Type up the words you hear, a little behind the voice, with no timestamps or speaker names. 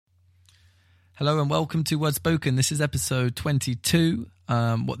Hello and welcome to Word Spoken. This is episode 22.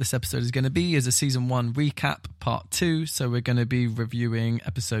 What this episode is going to be is a season 1 recap, part 2. So we're going to be reviewing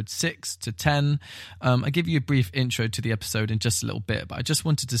episode 6 to 10. I give you a brief intro to the episode in just a little bit, but I just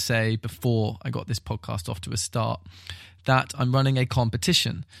wanted to say before I got this podcast off to a start that I'm running a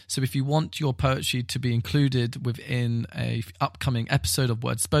competition. So if you want your poetry to be included within a upcoming episode of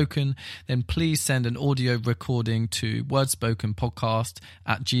Word Spoken, then please send an audio recording to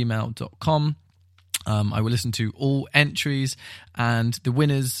wordspokenpodcast@gmail.com. I will listen to all entries and the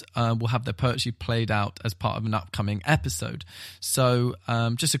winners will have their poetry played out as part of an upcoming episode. So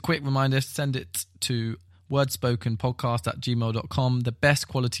just a quick reminder, send it to wordspokenpodcast@gmail.com, the best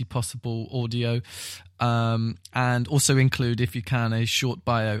quality possible audio, and also include, if you can, a short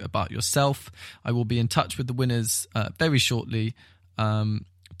bio about yourself. I will be in touch with the winners very shortly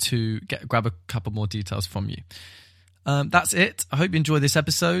to grab a couple more details from you. That's it. I hope you enjoy this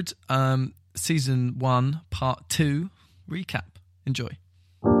episode. Season 1, Part 2 recap. Enjoy.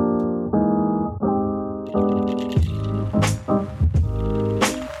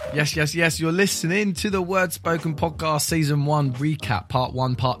 Yes. You're listening to the Word Spoken Podcast Season 1 recap, Part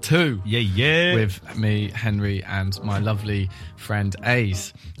 1, Part 2. Yeah. With me, Henry, and my lovely friend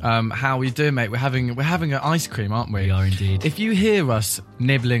Ace. How are you doing, mate? We're having an ice cream, aren't we? We are indeed. If you hear us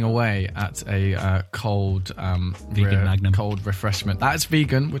nibbling away at a cold vegan Magnum, cold refreshment, that's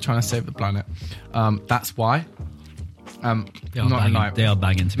vegan. We're trying to save the planet. That's why. They are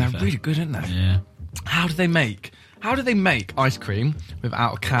banging. To be fair, they're really good, aren't they? Yeah. How do they make ice cream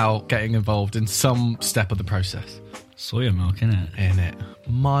without a cow getting involved in some step of the process? Soya milk, innit?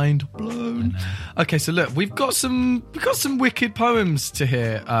 Mind blown. Okay, so look, we've got some wicked poems to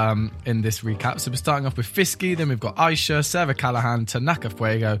hear in this recap. So we're starting off with Fisky, then we've got Aisha, Sarah Callahan, Tanaka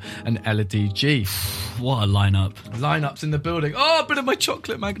Fuego, and Elodie G. What a lineup! Lineups in the building. Oh, a bit of my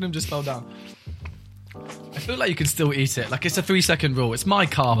chocolate Magnum just fell down. I feel like you can still eat it. Like, it's a 3-second rule. It's my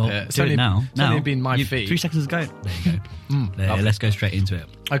carpet. Well, it's do only, it now. It's only been my feet. 3 seconds ago. There you go. Let's go straight into it.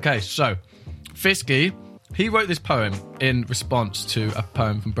 Okay, so Fisky, he wrote this poem in response to a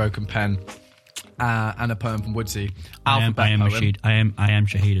poem from Broken Pen and a poem from Woodsy. I am Shahid. I am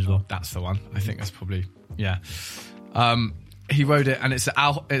Shahid as well. That's the one. I think that's probably, yeah. He wrote it, and it's an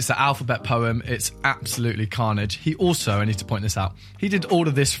alphabet poem. It's absolutely carnage. He also, I need to point this out, he did all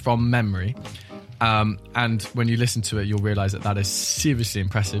of this from memory. And when you listen to it, you'll realise that is seriously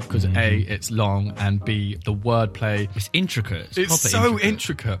impressive because A, it's long, and B, the wordplay. It's intricate. It's so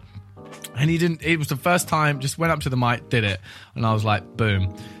intricate. And it was the first time, just went up to the mic, did it. And I was like,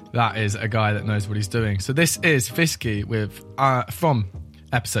 boom, that is a guy that knows what he's doing. So this is Fisky with from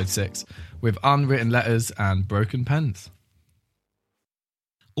episode 6 with Unwritten Letters and Broken Pens.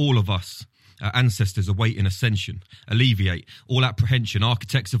 All of us, our ancestors awaiting ascension, alleviate all apprehension.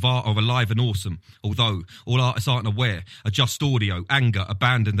 Architects of art are alive and awesome, although all artists aren't aware. Adjust audio, anger,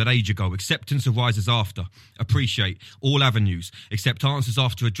 abandoned an age ago. Acceptance arises after. Appreciate all avenues, accept answers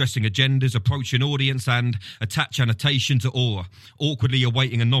after addressing agendas, approach an audience and attach annotation to aura. Awkwardly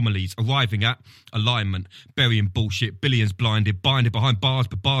awaiting anomalies, arriving at alignment. Burying bullshit, billions blinded, binded behind bars,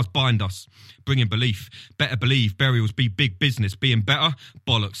 but bars bind us. Bringing belief, better believe, burials be big business. Being better,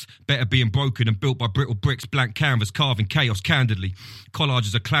 bollocks. Better being broken and built by brittle bricks, blank canvas, carving chaos candidly.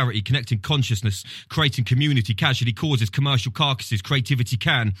 Collages of clarity, connecting consciousness, creating community, casually causes commercial carcasses. Creativity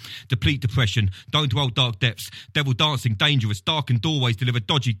can deplete depression, don't dwell dark depths. Devil dancing, dangerous, darkened doorways deliver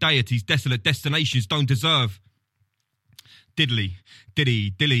dodgy deities. Desolate destinations don't deserve. Diddly, diddy,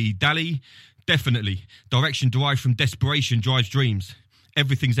 dilly, dally. Definitely. Direction derived from desperation drives dreams.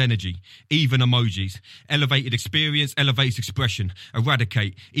 Everything's energy, even emojis. Elevated experience elevates expression.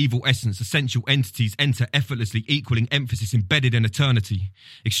 Eradicate evil essence. Essential entities enter effortlessly, equaling emphasis embedded in eternity.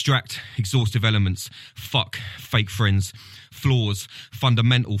 Extract exhaustive elements. Fuck fake friends. Flaws,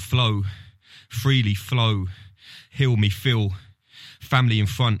 fundamental flow. Freely flow. Heal me, feel. Family in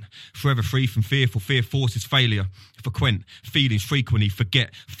front, forever free from fear, for fear forces failure. Frequent feelings frequently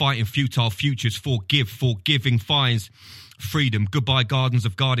forget, fighting futile futures, forgiving fines. Freedom, goodbye gardens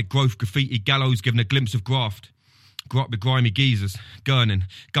of guarded growth, graffiti gallows given a glimpse of graft. Grew up with grimy geezers, gurning,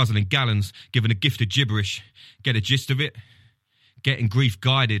 guzzling gallons, given a gift of gibberish. Get a gist of it? Getting grief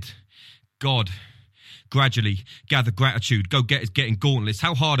guided. God, Gradually, gather gratitude, go-getters getting gauntlets.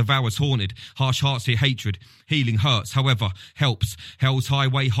 How hard have hours haunted? Harsh hearts hear hatred. Healing hurts, however, helps. Hell's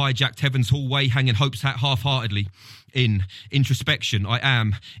highway, hijacked heaven's hallway, hanging hopes hat half-heartedly. Introspection, I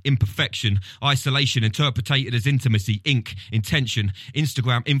am. Imperfection, isolation, interpreted as intimacy. Ink, intention.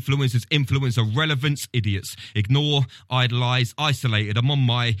 Instagram influencers, influencer relevance, idiots. Ignore, idolize, isolated. I'm on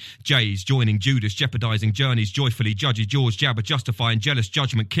my J's, joining Judas, jeopardizing journeys, joyfully judges George Jabber, justifying jealous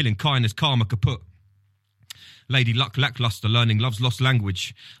judgment, killing kindness, karma kaput. Lady luck, lackluster, learning love's lost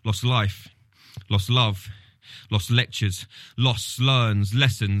language, lost life, lost love. Lost lectures, lost learns,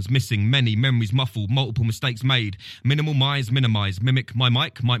 lessons, missing, many memories muffled, multiple mistakes made, minimize, mimic, my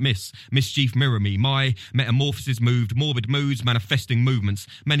mic, might miss, mischief mirror me, my metamorphosis moved, morbid moods, manifesting movements,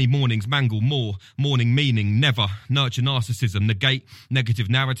 many mornings mangle, more, morning meaning, never, nurture narcissism, negate, negative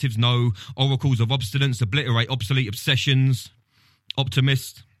narratives, no, oracles of obstinance, obliterate obsolete obsessions,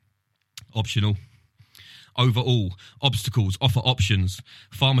 optimist, optional. Overall, obstacles, offer options,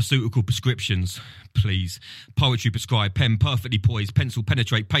 pharmaceutical prescriptions, please. Poetry prescribed, pen perfectly poised, pencil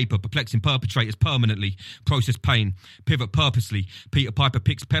penetrate paper, perplexing perpetrators permanently, process pain, pivot purposely. Peter Piper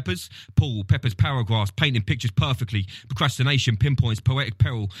picks peppers, Paul Pepper's paragraphs, painting pictures perfectly. Procrastination pinpoints poetic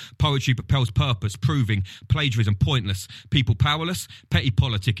peril, poetry propels purpose, proving plagiarism pointless. People powerless, petty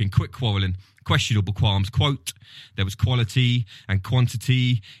politicking, quick quarrelling. Questionable qualms, quote, there was quality and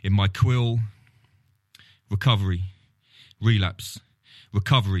quantity in my quill. Recovery, relapse,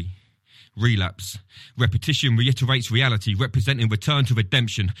 recovery, relapse. Repetition reiterates reality, representing return to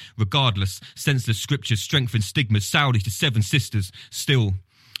redemption. Regardless, senseless scriptures strengthen stigmas. Saudi to seven sisters, still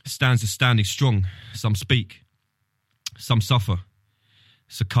stands standing strong. Some speak, some suffer,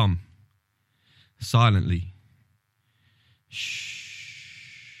 succumb, silently. Shh.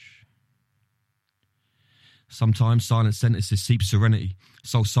 Sometimes silent sentences seep serenity.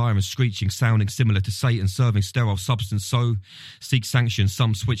 Soul sirens screeching, sounding similar to Satan, serving sterile substance. So, seek sanction,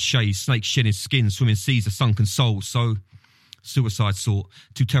 some switch shades, snake shinning skin, swimming seas of sunken souls. So, suicide sought,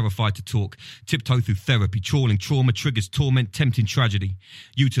 too terrified to talk, tiptoe through therapy, trawling trauma, triggers torment, tempting tragedy.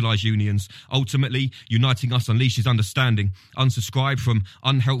 Utilise unions, ultimately, uniting us unleashes understanding. Unsubscribe from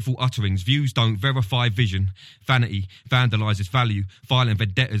unhelpful utterings, views don't verify vision. Vanity vandalises value, violent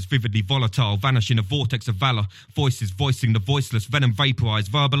vendettas, vividly volatile, vanish in a vortex of valour. Voices voicing the voiceless, venom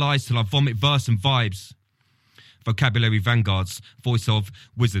vaporised, verbalised till I vomit verse and vibes. Vocabulary vanguards, voice of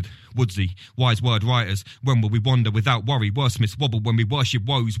wizard, woodsy, wise word writers. When will we wander without worry? Wordsmiths wobble when we worship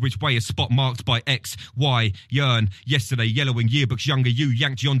woes. Which way is spot marked by X, Y, yearn. Yesterday, yellowing yearbooks, younger you,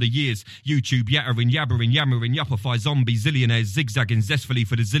 yanked yonder years. YouTube, yattering, yabbering, yammering, yuppify zombies, zillionaires, zigzagging zestfully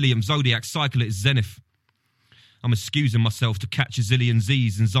for the zillium zodiac cycle at its zenith. I'm excusing myself to catch a zillion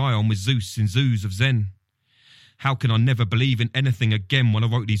Z's in Zion with Zeus in zoos of Zen. How can I never believe in anything again when I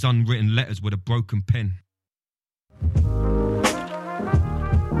wrote these unwritten letters with a broken pen?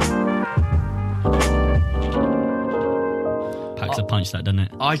 Packs a punch, that, doesn't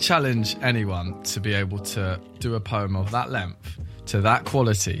it? I challenge anyone to be able to do a poem of that length, to that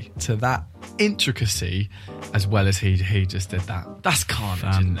quality, to that intricacy, as well as he just did that. That's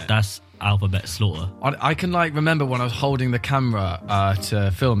carnage, isn't it? That's alphabet slaughter. I can remember when I was holding the camera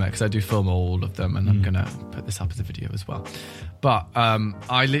to film it, because I do film all of them, and I'm gonna put this up as a video as well. But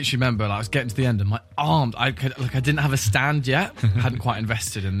I literally remember I was getting to the end and my arms, I didn't have a stand yet. I hadn't quite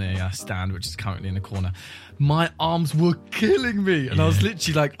invested in the stand, which is currently in the corner. My arms were killing me. And I was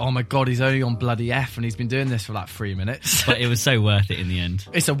literally like, oh my God, he's only on bloody F and he's been doing this for like 3 minutes. But it was so worth it in the end.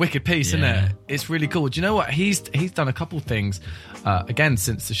 It's a wicked piece, isn't it? It's really cool. Do you know what? He's done a couple things, again,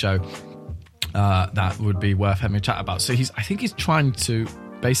 since the show, that would be worth having a chat about. So I think he's trying to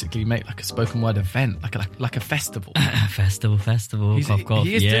basically make like a spoken word event, like a festival. Festival.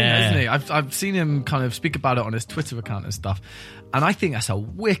 He is doing it, isn't he? I've seen him kind of speak about it on his Twitter account and stuff, and I think that's a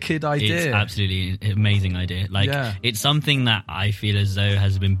wicked idea. It's absolutely an amazing idea. It's something that I feel as though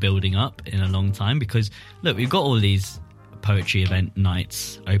has been building up in a long time, because look, we've got all these poetry event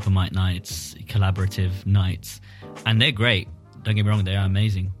nights, open mic nights, collaborative nights, and they're great. Don't get me wrong, they are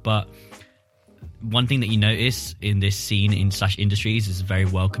amazing, but one thing that you notice in this scene in / industries is a very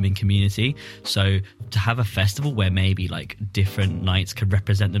welcoming community. So to have a festival where maybe like different nights could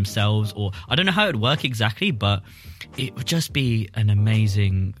represent themselves, or I don't know how it would work exactly, but it would just be an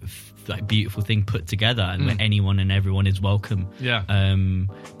amazing, like, beautiful thing put together, and where anyone and everyone is welcome. Yeah.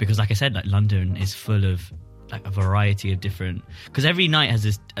 Because like I said, like London is full of like a variety of different, because every night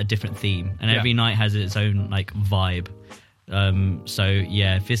has a different theme, and every night has its own like vibe. So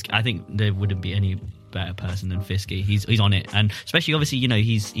yeah, Fisk, I think there wouldn't be any better person than Fisky. He's on it, and especially obviously, you know,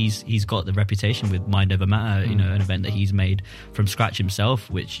 he's got the reputation with Mind Over Matter, you know, an event that he's made from scratch himself,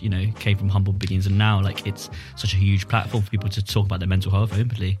 which, you know, came from humble beginnings, and now like it's such a huge platform for people to talk about their mental health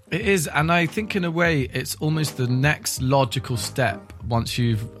openly. It is, and I think in a way it's almost the next logical step once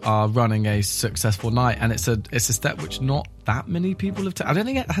you are running a successful night, and it's a step which not that many people have I don't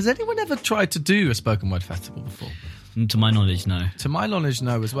think has anyone ever tried to do a spoken word festival before? To my knowledge, no. To my knowledge,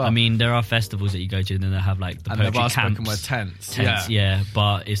 no as well. I mean, there are festivals that you go to and then they have like the poetry camps. And there are spoken word tents. Yeah,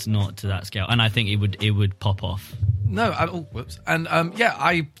 but it's not to that scale. And I think it would pop off. No, whoops. And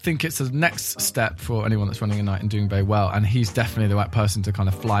I think it's a next step for anyone that's running a night and doing very well. And he's definitely the right person to kind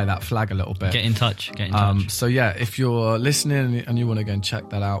of fly that flag a little bit. Get in touch. So yeah, if you're listening and you want to go and check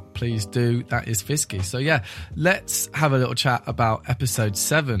that out, please do. That is Fisky. So yeah, let's have a little chat about episode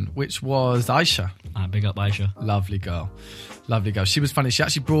 7, which was Aisha. Big up Aisha. Lovely girl. She was funny. She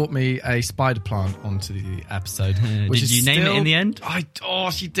actually brought me a spider plant onto the episode. Did you name it in the end?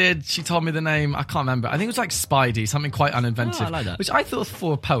 She did. She told me the name. I can't remember. I think it was like Spidey, something quite uninventive. I like that. Which I thought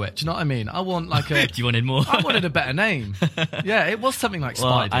for a poet. Do you know what I mean? I want like a... You wanted more? I wanted a better name. Yeah, it was something like Spidey.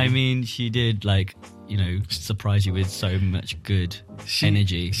 Well, I mean, she did like, you know, surprise you with so much good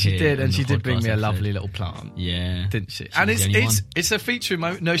energy. She did, and she did bring me a lovely little plant. Yeah, didn't she? And it's a feature in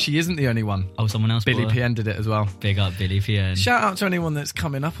my... No, she isn't the only one. Oh, someone else. Billy PN did it as well. Big up Billy PN. Shout out to anyone that's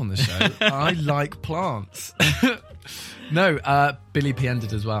coming up on the show. I like plants. No, Billy PN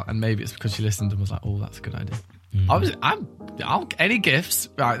did as well, and maybe it's because she listened and was like, "Oh, that's a good idea." Any gifts,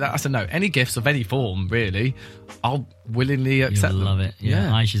 right? That's a no. Any gifts of any form, really, I'll willingly accept. You'll love it. Yeah.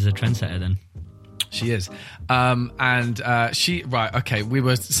 Aisha's a trendsetter then. She is. She... Right, okay, we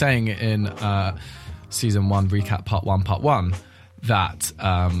were saying it in Season 1 recap part 1 that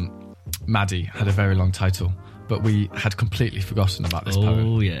Maddie had a very long title, but we had completely forgotten about this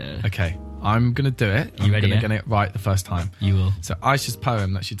poem. Oh, yeah. Okay, I'm going to do it. You ready? I'm going to get it right the first time. You will. So Aisha's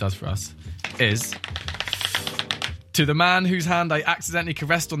poem that she does for us is... To the man whose hand I accidentally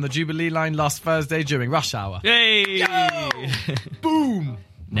caressed on the Jubilee line last Thursday during rush hour. Yay! Yo! Boom!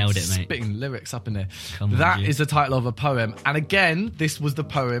 Nailed it, mate. Spitting lyrics up in there. Come on, that is the title of a poem. And again, this was the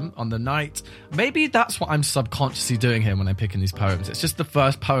poem on the night. Maybe that's what I'm subconsciously doing here when I'm picking these poems. It's just the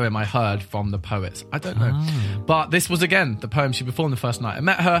first poem I heard from the poets. I don't know. Oh. But this was, again, the poem she performed the first night I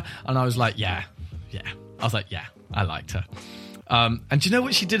met her. And I was like, yeah. I was like, yeah, I liked her. And do you know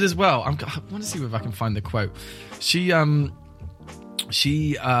what she did as well? I want to see if I can find the quote. She was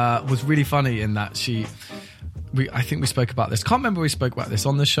really funny in that I think we spoke about this. Can't remember if we spoke about this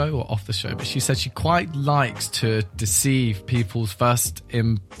on the show or off the show, but she said she quite likes to deceive people's first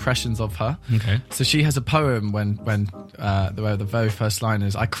impressions of her. Okay. So she has a poem when the very first line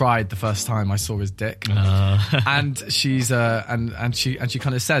is, "I cried the first time I saw his dick," and she's and she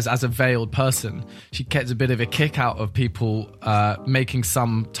kind of says, as a veiled person, she gets a bit of a kick out of people making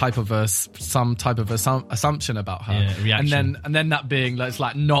some type of assumption about her, reaction. and then that being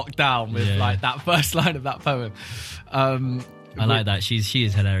like knocked down with like that first line of that poem. I like that. She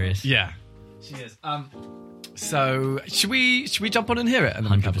is hilarious. Yeah, she is. So should we jump on and hear it?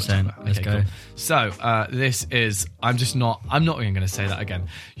 100%. Let's go. Cool. So this is. I'm not even going to say that again.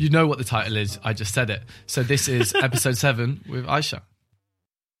 You know what the title is. I just said it. So this is episode 7 with Aisha.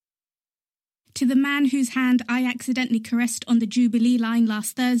 To the man whose hand I accidentally caressed on the Jubilee line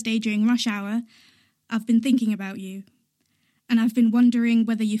last Thursday during rush hour, I've been thinking about you, and I've been wondering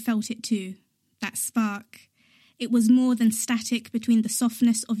whether you felt it too. That spark. It was more than static between the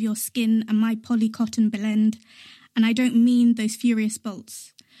softness of your skin and my polycotton blend, and I don't mean those furious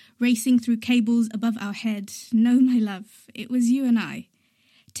bolts, racing through cables above our head. No, my love, it was you and I.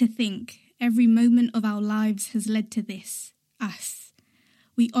 To think, every moment of our lives has led to this, us.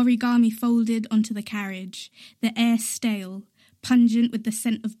 We origami folded onto the carriage, the air stale, pungent with the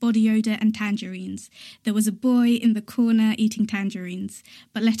scent of body odour and tangerines. There was a boy in the corner eating tangerines,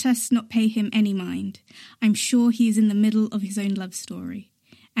 but let us not pay him any mind. I'm sure he is in the middle of his own love story.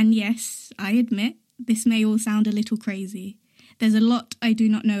 And yes, I admit, this may all sound a little crazy. There's a lot I do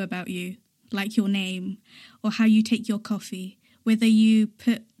not know about you, like your name, or how you take your coffee, whether you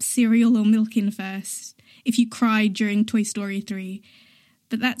put cereal or milk in first, if you cried during Toy Story 3.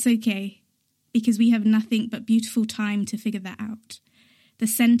 But that's okay, because we have nothing but beautiful time to figure that out. The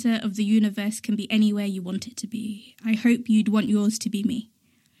centre of the universe can be anywhere you want it to be. I hope you'd want yours to be me.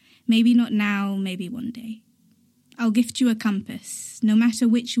 Maybe not now, maybe one day. I'll gift you a compass. No matter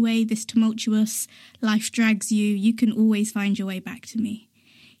which way this tumultuous life drags you, you can always find your way back to me.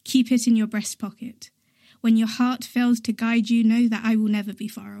 Keep it in your breast pocket. When your heart fails to guide you, know that I will never be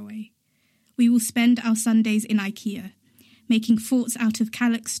far away. We will spend our Sundays in IKEA. making forts out of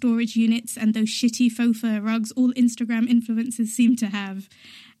Kallax storage units and those shitty faux fur rugs all Instagram influencers seem to have.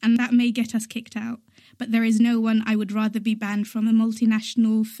 And that may get us kicked out. But there is no one I would rather be banned from a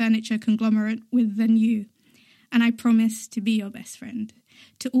multinational furniture conglomerate with than you. And I promise to be your best friend.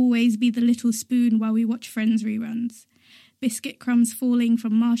 To always be the little spoon while we watch Friends reruns. Biscuit crumbs falling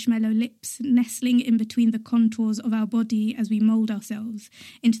from marshmallow lips, nestling in between the contours of our body as we mould ourselves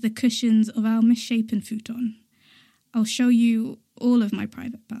into the cushions of our misshapen futon. I'll show you all of my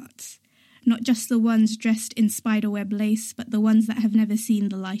private parts. Not just the ones dressed in spiderweb lace, but the ones that have never seen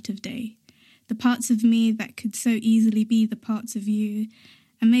the light of day. The parts of me that could so easily be the parts of you,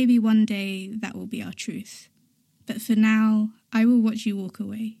 and maybe one day that will be our truth. But for now, I will watch you walk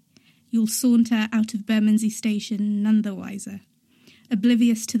away. You'll saunter out of Bermondsey Station none the wiser,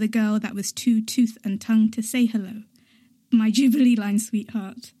 oblivious to the girl that was too tooth and tongue to say hello. My Jubilee line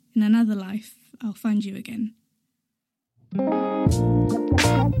sweetheart, in another life, I'll find you again.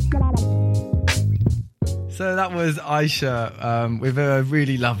 So that was Aisha with a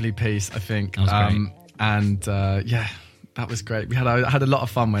really lovely piece, I think. That was great. And yeah, that was great. We had a lot of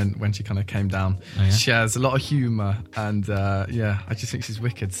fun when she kind of came down. Oh, yeah? She has a lot of humour, and yeah, I just think she's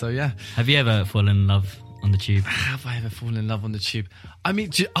wicked. So yeah. Have you ever fallen in love on the tube? Have I ever fallen in love on the tube? I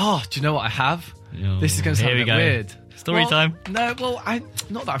mean, do you know what I have? Oh, this is going to sound a bit weird. Story time. No, well,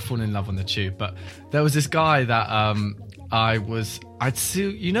 not that I've fallen in love on the tube, but there was this guy that I'd see.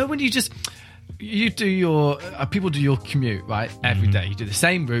 You know when you do your people do your commute right every day. You do the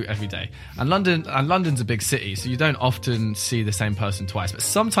same route every day, and London's a big city, so you don't often see the same person twice. But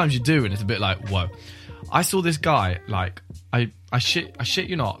sometimes you do, and it's a bit like, whoa. I saw this guy like I shit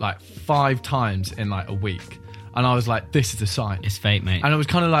you not, like 5 times in like a week. And I was like, this is a sign. It's fate, mate. And I was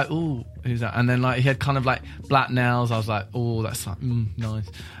kind of like, ooh, who's that? And then like he had kind of like black nails. I was like, oh, that's like,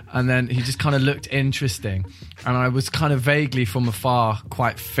 nice. And then he just kind of looked interesting. And I was kind of vaguely from afar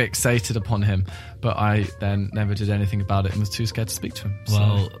quite fixated upon him. But I then never did anything about it and was too scared to speak to him.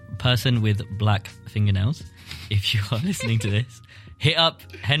 Well, person with black fingernails, if you are listening to this, hit up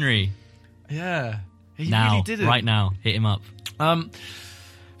Henry. Yeah. He now, really did it. Right now, hit him up.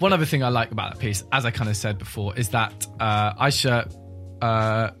 One other thing I like about that piece, as I kind of said before, is that Aisha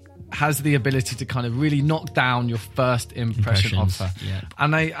has the ability to kind of really knock down your first impression of her. Yep.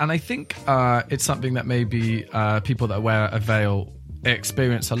 And I think it's something that maybe people that wear a veil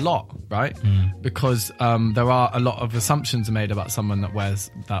experience a lot, right? Because there are a lot of assumptions made about someone that wears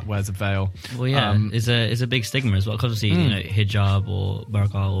a veil. Well, yeah, it's a big stigma as well. Because obviously, you know, hijab or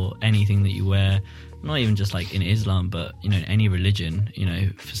burqa or anything that you wear, not even just like in Islam, but you know, any religion, you know,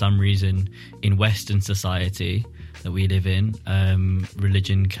 for some reason in Western society that we live in,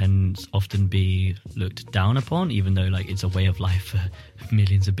 religion can often be looked down upon, even though like it's a way of life for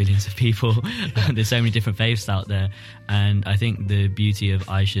millions and billions of people. There's so many different faiths out there, and I think the beauty of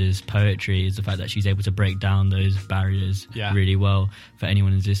Aisha's poetry is the fact that she's able to break down those barriers really well. For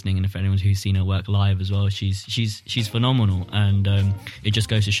anyone who's listening, and for anyone who's seen her work live as well, she's phenomenal, and it just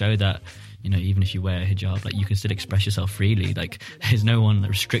goes to show that, you know, even if you wear a hijab, like you can still express yourself freely. Like there's no one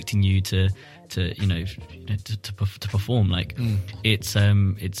restricting you to perform. Like it's a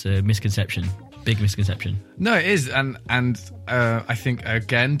misconception, big misconception. No, it is, and I think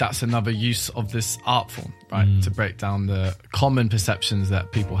again that's another use of this art form, right? To break down the common perceptions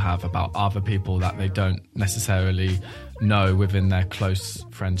that people have about other people that they don't necessarily know within their close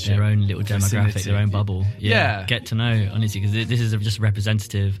friendship, their own little demographic, vicinity. their own bubble. Yeah, get to know, honestly, because this is just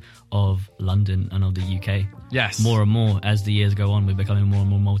representative of London and of the UK. Yes, more and more as the years go on, we're becoming more and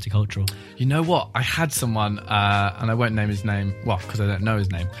more multicultural. You know what? I had someone, and I won't name his name, well, because I don't know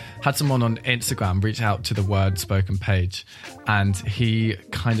his name. Had someone on Instagram reach out to the Word Spoken page, and he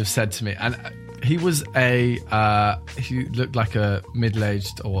kind of said to me, and he was he looked like a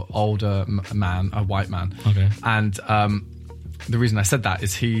middle-aged or older man, a white man. Okay. And the reason I said that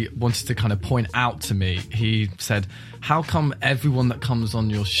is he wanted to kind of point out to me, he said, how come everyone that comes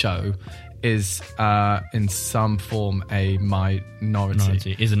on your show is in some form a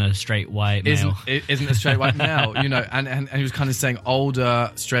minority? Isn't a straight white male. Isn't a straight white male, you know, and he was kind of saying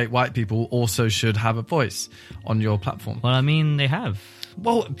older straight white people also should have a voice on your platform. Well, I mean, they have.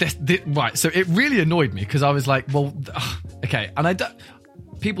 Well, right, so it really annoyed me because I was like, well, okay, and I don't...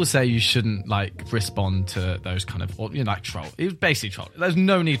 People say you shouldn't like respond to those kind of, or, you know, like troll. It was basically troll. There's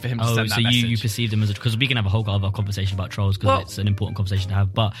no need for him to send that message. So you perceived him as a, because we can have a whole other conversation about trolls because it's an important conversation to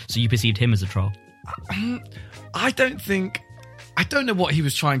have. But so you perceived him as a troll. I don't think. I don't know what he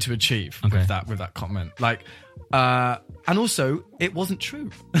was trying to achieve with that comment. Like, and also it wasn't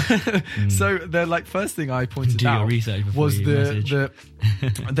true. So the like first thing I pointed out was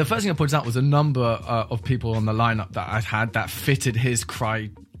the first thing I pointed out was a number of people on the lineup that I'd had that fitted his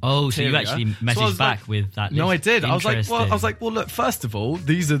criteria. Oh, so you actually messaged back with that list? No, I did. I was like, well, look, first of all,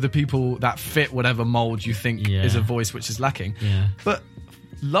 these are the people that fit whatever mold you think is a voice which is lacking. Yeah. But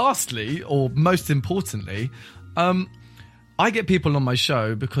lastly, or most importantly, I get people on my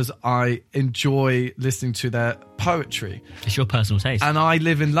show because I enjoy listening to their poetry. It's your personal taste. And I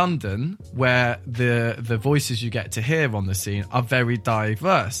live in London, where the voices you get to hear on the scene are very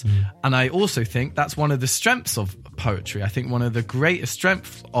diverse. And I also think that's one of the strengths of poetry. I think one of the greatest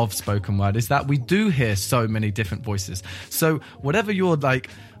strengths of spoken word is that we do hear so many different voices. So whatever you're like,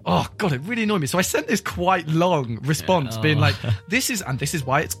 oh God, it really annoyed me. So I sent this quite long response being like, this is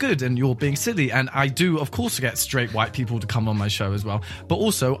why it's good, and you're being silly. And I do, of course, get straight white people to come on my show as well. But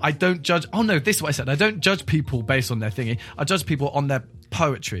also, I don't judge, this is what I said, I don't judge people based on their thingy. I judge people on their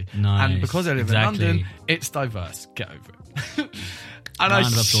poetry. Nice. And because I live in London, it's diverse. Get over it. And I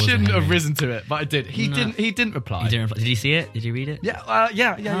shouldn't have risen to it, but I did. He didn't reply. Did he see it? Did you read it? Yeah.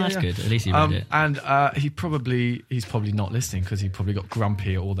 That's good. At least he read it. And he's probably not listening because he probably got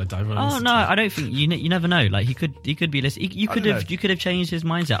grumpy at all the diversity. Oh no, I don't think you never know. Like he could be listening. You could have changed his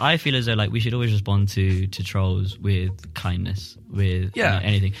mindset. I feel as though like we should always respond to trolls with kindness, with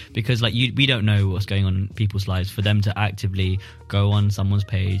anything, because like we don't know what's going on in people's lives. For them to actively go on someone's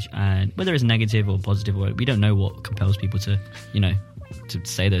page, and whether it's negative or positive, or we don't know what compels people to to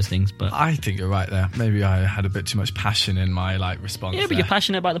say those things. But I think you're right there. Maybe I had a bit too much passion in my like response. Yeah, but you're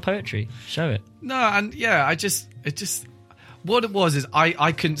passionate about the poetry. Show it. No, and what it was is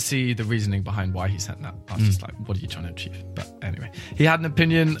I couldn't see the reasoning behind why he sent that. I was just like, what are you trying to achieve? But anyway, he had an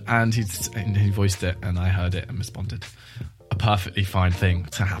opinion and he voiced it, and I heard it and responded. A perfectly fine thing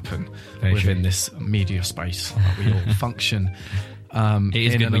to happen within this media space that we all function it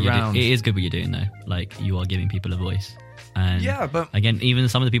is good and around. It is good what you're doing though. Like, you are giving people a voice. And but again, even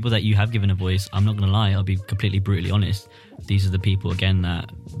some of the people that you have given a voice, I'm not going to lie, I'll be completely brutally honest, these are the people again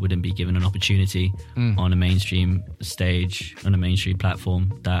that wouldn't be given an opportunity on a mainstream stage, on a mainstream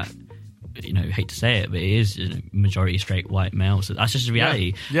platform, that hate to say it, but it is majority straight white male. So that's just the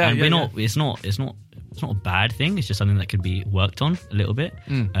reality. It's not a bad thing. It's just something that could be worked on a little bit.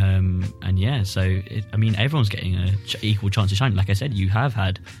 Everyone's getting an equal chance to shine. Like I said, you have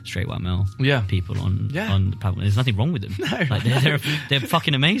had straight white male people on the platform. There's nothing wrong with them. No, like they're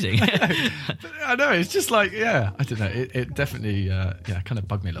fucking amazing. I know. It's just like, I don't know. It definitely kind of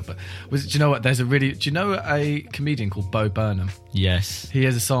bugged me a little bit. Do you know what? Do you know a comedian called Bo Burnham? Yes. He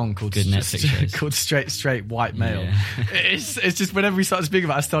has a song called Good Netflix shows. Called Straight White Male. Yeah. It's just whenever we started speaking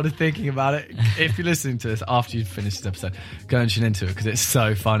about it, I started thinking about it. If you're listening to this after you've finished this episode, go and tune into it because it's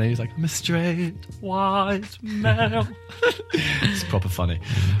so funny. He's like, I'm a straight white male. It's proper funny.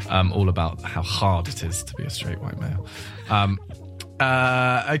 All about how hard it is to be a straight white male.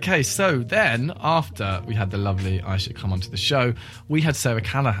 Okay, so then after we had the lovely Aisha come onto the show, we had Sarah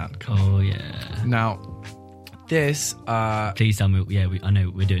Callahan come. Oh yeah. Now this please tell me. I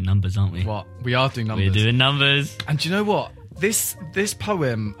know we're doing numbers, aren't we? What? We are doing numbers. We're doing numbers. And do you know what? This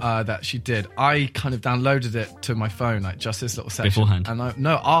poem that she did, I kind of downloaded it to my phone, like just this little section. Beforehand? And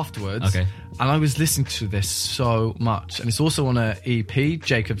afterwards. Okay. And I was listening to this so much. And it's also on an EP,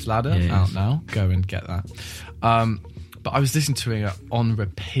 Jacob's Ladder, out now. Go and get that. But I was listening to it on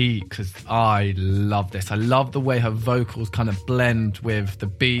repeat because I love this. I love the way her vocals kind of blend with the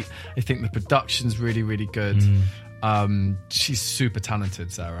beat. I think the production's really, really good. She's super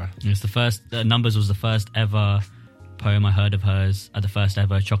talented, Sarah. It's the first, Numbers was the first ever poem I heard of hers at the first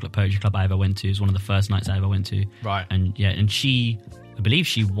ever Chocolate Poetry Club I ever went to. It was one of the first nights I ever went to. Right. And I believe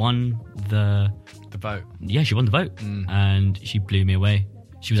she won the vote. Yeah, she won the vote. And she blew me away.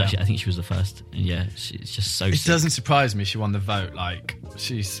 She was actually, I think she was the first. And it's just so sick. Doesn't surprise me she won the vote. Like,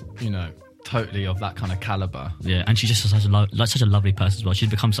 she's, totally of that kind of caliber. Yeah, and she's just such a lovely person as well. She's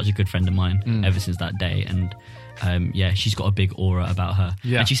become such a good friend of mine ever since that day. And she's got a big aura about her.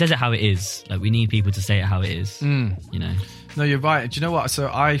 Yeah. And she says it how it is. Like, we need people to say it how it is. No, you're right. Do you know what?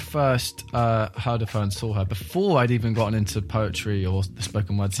 So I first heard of her and saw her before I'd even gotten into poetry or the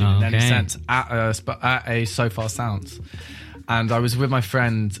spoken word scene in any sense at a So Far Sounds. And I was with my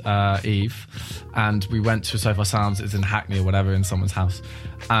friend Eve, and we went to So Far Sounds. It's in Hackney or whatever, in someone's house,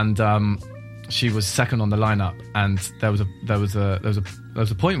 and she was second on the lineup. And there was a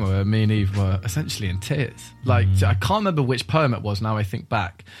point where me and Eve were essentially in tears. Like, I can't remember which poem it was now I think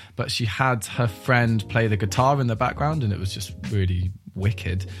back, but she had her friend play the guitar in the background, and it was just really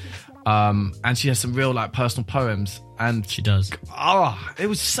wicked. And she has some real like personal poems, and she does. It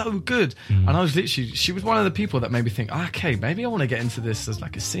was so good. And I was she was one of the people that made me think, okay, maybe I want to get into this as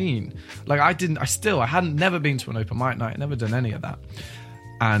like a scene. Like I hadn't never been to an open mic night, never done any of that.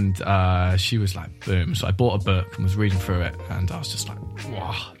 And she was like, boom. So I bought a book and was reading through it, and I was just like,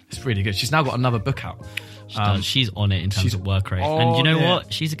 wow, it's really good. She's now got another book out. She's on it in terms of work rate. And you know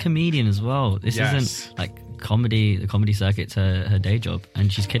what? She's a comedian as well. This isn't like comedy. The comedy circuit's her day job,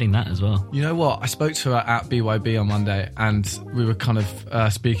 and she's killing that as well. You know what? I spoke to her at BYB on Monday, and we were kind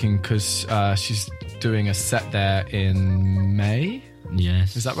of speaking because she's doing a set there in May.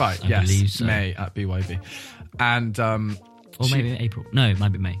 Yes. Is that right? I believe so. May at BYB. And or maybe April. No, it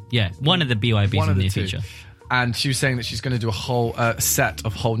might be May. Yeah, one of the BYBs in the near future. And she was saying that she's going to do a whole set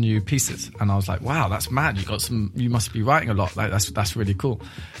of whole new pieces, and I was like, "Wow, that's mad! You must be writing a lot. Like that's really cool."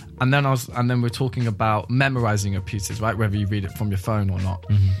 And then we're talking about memorizing your pieces, right? Whether you read it from your phone or not.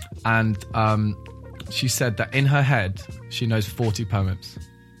 And she said that in her head she knows 40 poems.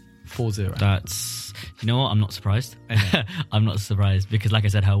 40. That's, you know what? I'm not surprised. I'm not surprised because, like I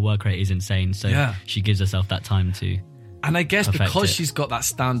said, her work rate is insane. So she gives herself that time to. And I guess because she's got that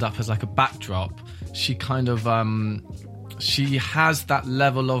stand up as like a backdrop, she kind of she has that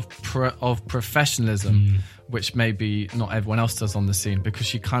level of professionalism, which maybe not everyone else does on the scene, because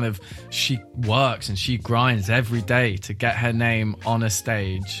she works and she grinds every day to get her name on a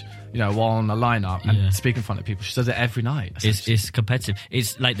stage, you know, while on a lineup and speak in front of people. She does it every night. It's competitive.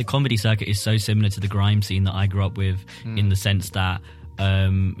 It's like the comedy circuit is so similar to the grime scene that I grew up with, in the sense that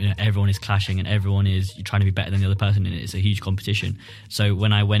everyone is clashing and everyone is trying to be better than the other person, and it's a huge competition. So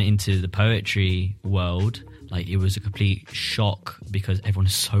when I went into the poetry world, like, it was a complete shock because everyone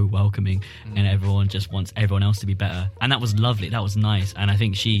is so welcoming and everyone just wants everyone else to be better, and that was lovely. That was nice. And I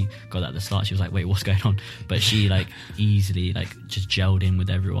think she got that at the start. She was like, wait, what's going on? But she like easily like just gelled in with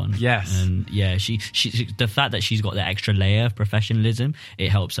everyone. And she the fact that she's got the extra layer of professionalism, it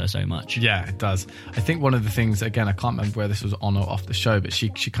helps her so much. Yeah, it does. I think one of the things, again, I can't remember where this was on or off the show, but she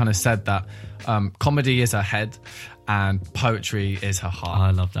kind of said that comedy is her head and poetry is her heart.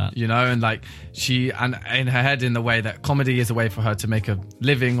 I love that. You know, and like and in her head, in the way that comedy is a way for her to make a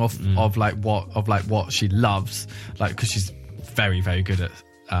living of what she loves, like, because she's very, very good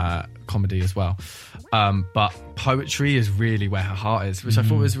at comedy as well. But poetry is really where her heart is, which I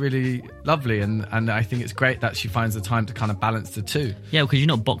thought was really lovely, and I think it's great that she finds the time to kind of balance the two. Yeah, because you're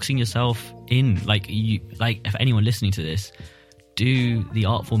not boxing yourself in. Like, if anyone listening to this, do the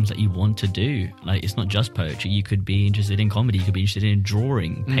art forms that you want to do. Like, it's not just poetry. You could be interested in comedy, you could be interested in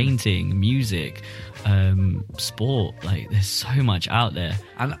drawing, painting, music, sport. Like, there's so much out there.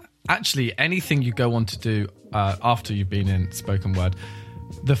 And actually, anything you go on to do after you've been in spoken word,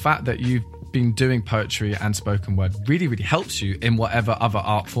 the fact that you've been doing poetry and spoken word really, really helps you in whatever other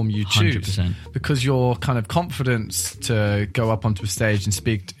art form you choose. 100%. Because your kind of confidence to go up onto a stage and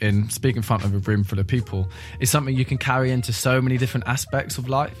speak in front of a room full of people is something you can carry into so many different aspects of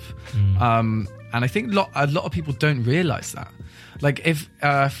life. And I think a lot of people don't realise that. Like, if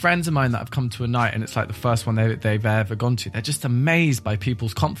friends of mine that have come to a night and it's like the first one they've ever gone to, they're just amazed by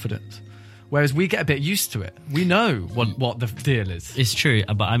people's confidence. Whereas we get a bit used to it. We know what the deal is. It's true,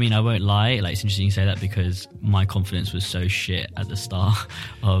 but I mean, I won't lie. Like, it's interesting you say that because my confidence was so shit at the start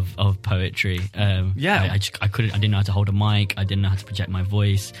of poetry. I didn't know how to hold a mic. I didn't know how to project my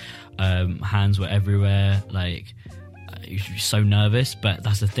voice. Hands were everywhere. Like, so nervous. But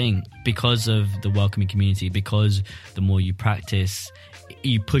that's the thing. Because of the welcoming community, because the more you practice,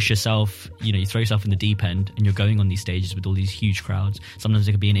 you push yourself, you throw yourself in the deep end, and you're going on these stages with all these huge crowds. Sometimes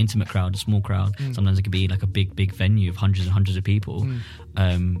it could be an intimate crowd, a small crowd. Sometimes it could be like a big venue of hundreds and hundreds of people.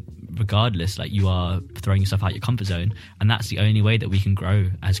 Regardless, like, you are throwing yourself out your comfort zone, and that's the only way that we can grow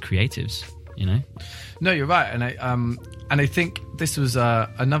as creatives. No, you're right. And I think this was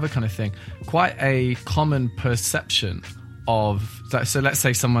another kind of thing, quite a common perception of that. So let's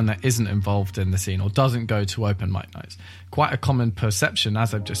say someone that isn't involved in the scene or doesn't go to open mic nights, quite a common perception,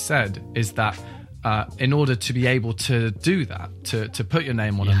 as I've just said, is that in order to be able to do that, to put your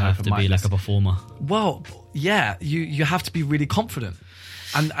name on an open mic, you have to be like a performer. Well, yeah, you have to be really confident.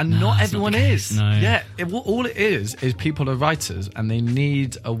 And not everyone is. No. Yeah, all it is people are writers and they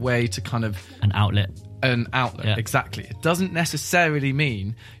need a way to kind of... An outlet, yeah. Exactly. It doesn't necessarily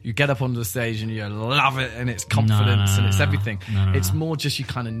mean you get up onto the stage and you love it and it's confidence and it's everything. It's more just you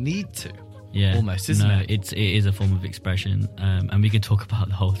kind of need to. almost, isn't it? It is a form of expression, and we could talk about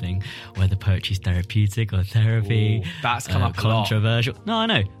the whole thing, whether poetry is therapeutic or therapy. Ooh, that's come up controversial. A lot. No, I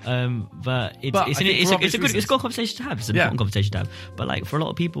know, but it's a good conversation to have. It's an important conversation to have. But like for a lot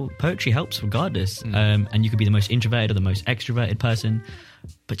of people, poetry helps regardless, and you could be the most introverted or the most extroverted person,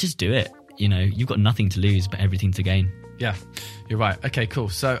 but just do it. You know, you've got nothing to lose but everything to gain. Yeah, you're right. Okay, cool.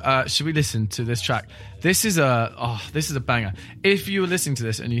 So should we listen to this track? This is a banger. If you were listening to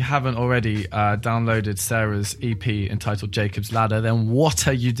this and you haven't already downloaded Sarah's EP entitled Jacob's Ladder, then what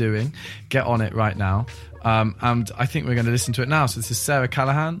are you doing? Get on it right now. And I think we're going to listen to it now. So this is Sarah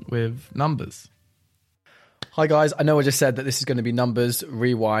Callahan with Numbers. Hi guys, I know I just said that this is going to be Numbers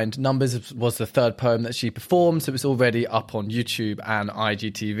Rewind. Numbers was the third poem that she performed, so it's already up on YouTube and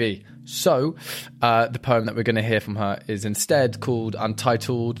IGTV. So the poem that we're going to hear from her is instead called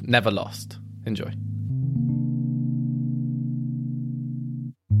Untitled Never Lost. Enjoy.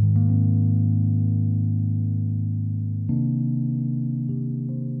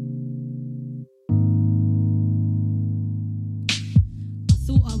 I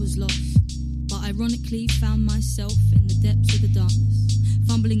thought I was lost, but ironically found myself in the depths of the darkness.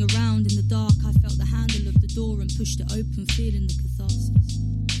 Fumbling around in the dark, I felt the handle of the door and pushed it open, feeling the catharsis.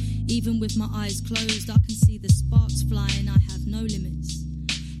 Even with my eyes closed, I can see the sparks flying, I have no limits.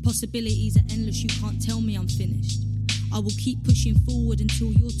 Possibilities are endless, you can't tell me I'm finished. I will keep pushing forward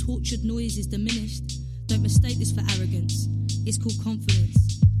until your tortured noise is diminished. Don't mistake this for arrogance, it's called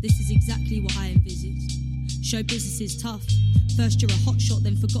confidence. This is exactly what I envisaged. Show business is tough. First you're a hotshot,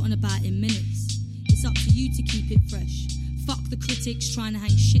 then forgotten about in minutes. It's up to you to keep it fresh. Fuck the critics trying to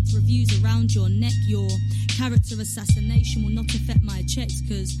hang shit reviews around your neck. Your character assassination will not affect my checks,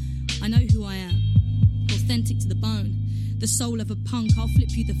 cause I know who I am. Authentic to the bone. The soul of a punk, I'll flip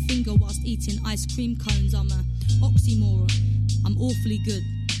you the finger whilst eating ice cream cones. I'm a oxymoron, I'm awfully good.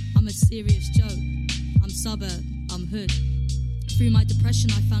 I'm a serious joke, I'm suburb, I'm hood. Through my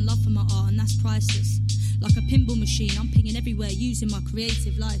depression I found love for my art, and that's priceless. Like a pinball machine, I'm pinging everywhere using my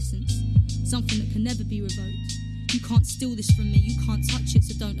creative license. Something that can never be revoked. You can't steal this from me, you can't touch it,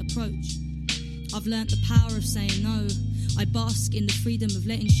 so don't approach. I've learnt the power of saying no. I bask in the freedom of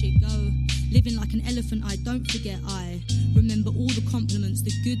letting shit go. Living like an elephant, I don't forget. I remember all the compliments,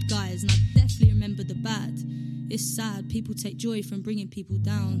 the good guys, and I definitely remember the bad. It's sad, people take joy from bringing people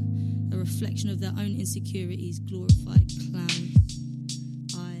down. A reflection of their own insecurities, glorified clowns.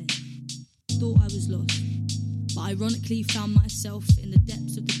 I thought I was lost, but ironically found myself in the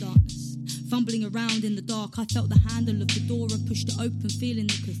depths of the darkness. Fumbling around in the dark, I felt the handle of the door and pushed it open, feeling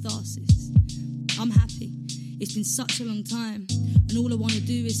the catharsis. I'm happy, it's been such a long time, and all I want to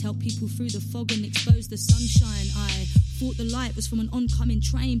do is help people through the fog and expose the sunshine. I thought the light was from an oncoming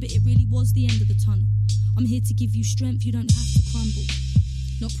train, but it really was the end of the tunnel. I'm here to give you strength, you don't have to crumble.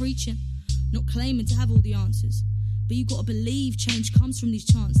 Not preaching, not claiming to have all the answers, but you gotta believe change comes from these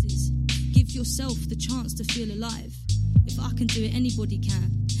chances. Give yourself the chance to feel alive. If I can do it, anybody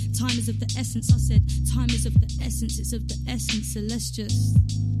can. Time is of the essence, I said, time is of the essence, it's of the essence, so let's just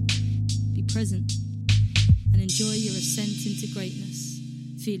be present and enjoy your ascent into greatness.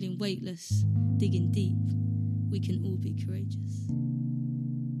 Feeling weightless, digging deep, we can all be courageous.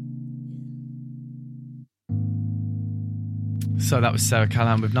 So that was Sarah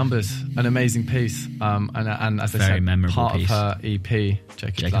Callahan with Numbers, an amazing piece, and as I said, part piece. of her EP,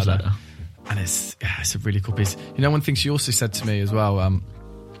 Jacob's Ladder. And it's a really cool piece. You know, one thing she also said to me as well,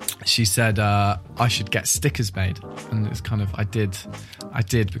 she said I should get stickers made, and it's kind of I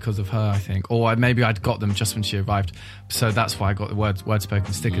did because of her, I think, or maybe I'd got them just when she arrived, so that's why I got the word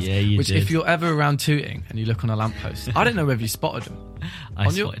spoken stickers. Yeah, you did. If you're ever around Tooting and you look on a lamppost, I don't know whether you spotted them. I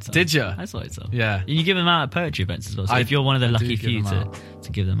spotted some. Did you? I spotted some. Yeah. And you give them out at poetry events as well. So if you're one of the lucky few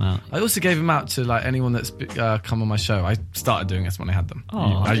to give them out. I also gave them out to like anyone that's come on my show. I started doing this when I had them. Oh,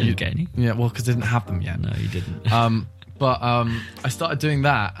 I didn't get any. Yeah, well, because I didn't have them yet. No, you didn't. But I started doing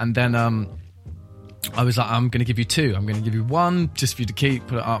that, and then I was like, I'm going to give you two. I'm going to give you one just for you to keep,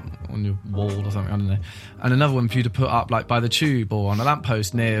 put it up on your wall or something, I don't know. And another one for you to put up like by the tube or on a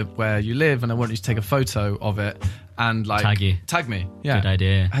lamppost near where you live, and I want you to take a photo of it and like... Tag me. Yeah. Good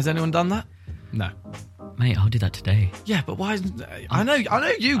idea. Has anyone done that? No. Mate, I'll do that today. Yeah, but why? I know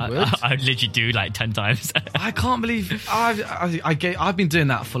you would. I literally do like 10 times. I can't believe I've been doing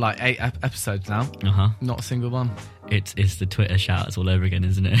that for like 8 episodes now. Not a single one. It's the Twitter shouts all over again,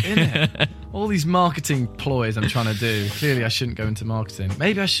 isn't it? Isn't it? All these marketing ploys I'm trying to do. Clearly, I shouldn't go into marketing.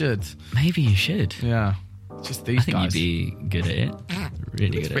 Maybe I should. Maybe you should. Yeah. Just these guys. I think you'd be good at it. Really good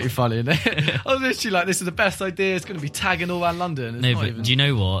at it. It's pretty funny, isn't it? I was literally like, this is the best idea. It's going to be tagging all around London. No, but do you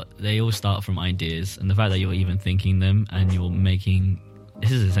know what? They all start from ideas. And the fact that you're even thinking them and you're making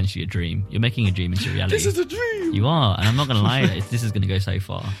this is essentially a dream. You're making a dream into reality. This is a dream. You are, and I'm not gonna lie. This is gonna go so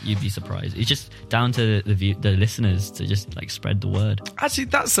far. You'd be surprised. It's just down to the listeners to just like spread the word. Actually,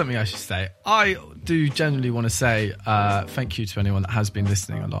 that's something I should say. I do genuinely want to say thank you to anyone that has been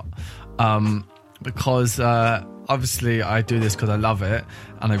listening a lot, because obviously I do this because I love it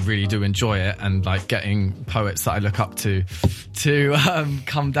and I really do enjoy it, and like getting poets that I look up to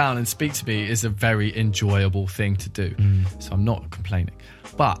come down and speak to me is a very enjoyable thing to do. So I'm not complaining.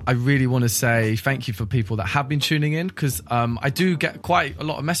 But I really want to say thank you for people that have been tuning in, because I do get quite a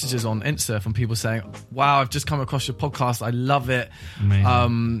lot of messages on Insta from people saying, wow, I've just come across your podcast, I love it.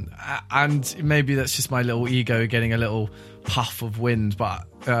 And maybe that's just my little ego getting a little puff of wind, but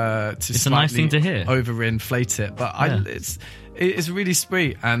it's a nice thing to hear. Overinflate it. But it's really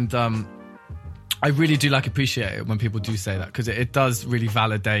sweet, and I really do appreciate it when people do say that, because it does really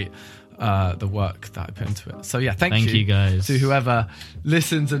validate the work that I put into it. So yeah, thank you guys to whoever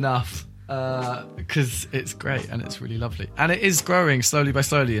listens enough, because it's great and it's really lovely, and it is growing slowly by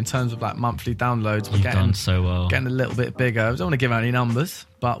slowly in terms of like monthly downloads. You've done so well, getting a little bit bigger. I don't want to give out any numbers,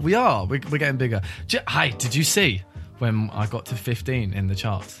 but we're getting bigger. Hi, did you see when I got to 15 in the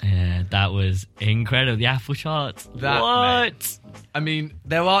charts? Yeah, that was incredible. The Apple charts. What? I mean,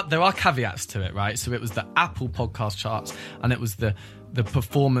 there are caveats to it, right? So it was the Apple podcast charts, and it was the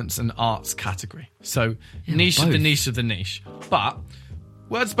performance and arts category. So niche of the niche of the niche. But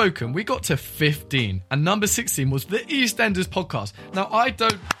word spoken, we got to 15, and number 16 was the EastEnders podcast. Now I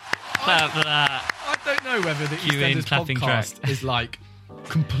don't know whether the EastEnders podcast is like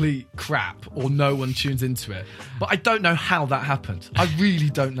complete crap or no one tunes into it, but I don't know how that happened. I really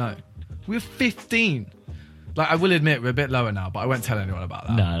don't know. We're 15. Like, I will admit we're a bit lower now, but I won't tell anyone about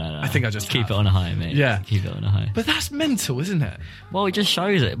that. No. I think I just keep it on a high, mate. Yeah, keep it on a high. But that's mental, isn't it? Well, it just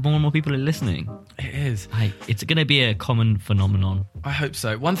shows that more and more people are listening. It is. It's going to be a common phenomenon. I hope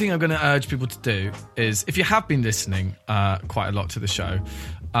so. One thing I'm going to urge people to do is, if you have been listening quite a lot to the show,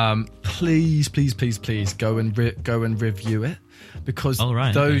 please go and review it, because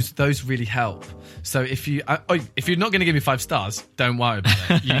those really help. So if you're not going to give me 5 stars, don't worry about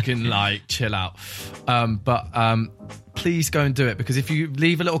it. You can like chill out. But please go and do it, because if you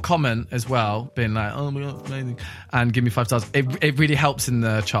leave a little comment as well, being like, oh my god, amazing, and give me 5 stars, it really helps in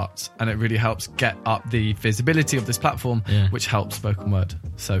the charts, and it really helps get up the visibility of this platform, which helps spoken word.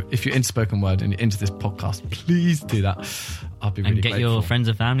 So if you're into spoken word and you're into this podcast, please do that. I'll be really grateful. And get your friends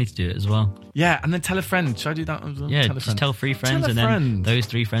and family to do it as well. Yeah, and then tell a friend. Should I do that as well? Yeah, just tell 3 friends, and then those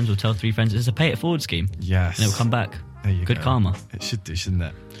 3 friends will tell 3 friends. It's a pay it forward scheme. Yes. And it will come back. There you go. Good karma. It should do, shouldn't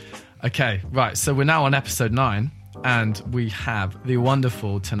it? Okay, right. So we're now on episode 9, and we have the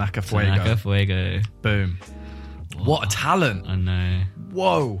wonderful Tanaka Fuego. Boom. Whoa. What a talent. I know.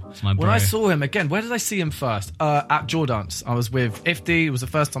 Whoa. It's my bro. When I saw him again, where did I see him first? At Jaw Dance. I was with Ifti. It was the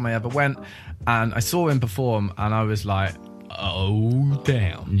first time I ever went, and I saw him perform, and I was like, oh,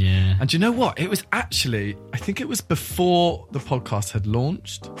 damn. Yeah. And do you know what? It was actually, I think it was before the podcast had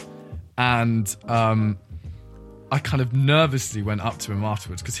launched, and I kind of nervously went up to him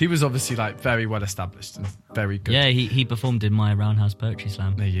afterwards, because he was obviously like very well established and very good. Yeah, he performed in my Roundhouse Poetry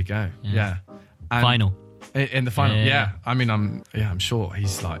Slam. There you go. Yeah. And final. In the final, yeah. I mean, I'm sure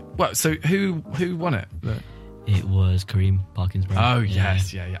he's like. Well, so who won it? It was Kareem Parkinsborough. Oh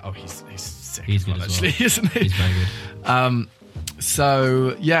yes, yeah. Oh, he's sick. He's good actually, as well. Isn't he? He's very good.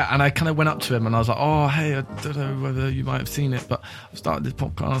 So yeah, and I kind of went up to him and I was like, oh hey, I don't know whether you might have seen it, but I've started this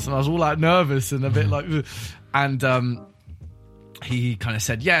podcast, and I was all like nervous and a bit like, ugh. And he kind of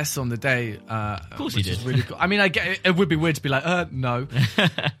said yes on the day. Of course he did. Really cool. I mean, I get it would be weird to be like, no.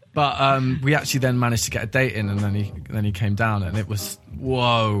 But we actually then managed to get a date in, and then he came down, and it was,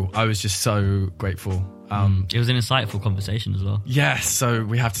 whoa, I was just so grateful. It was an insightful conversation as well. Yes, so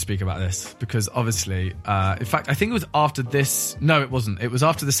we have to speak about this, because obviously, in fact, I think it was after this. No, it wasn't. It was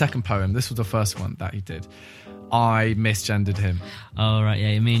after the second poem. This was the first one that he did. I misgendered him. Oh right,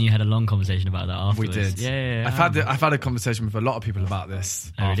 yeah. Me and you had a long conversation about that afterwards. We did. Yeah. I've had a conversation with a lot of people about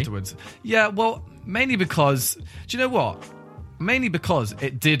this afterwards. Really? Yeah, well, mainly because, do you know what? Mainly because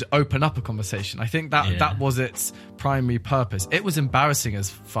it did open up a conversation. I think that was its primary purpose. It was embarrassing as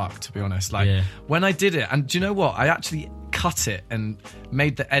fuck, to be honest. Like when I did it, and do you know what? I actually cut it and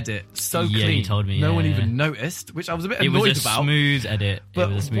made the edit so clean. You told me. No one even noticed, which I was a bit annoyed about. It was a smooth edit.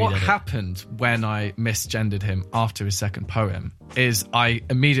 But what happened when I misgendered him after his second poem is I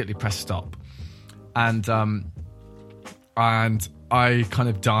immediately pressed stop, and I kind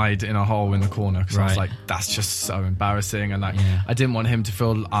of died in a hole in the corner, because I was like, that's just so embarrassing, and I didn't want him to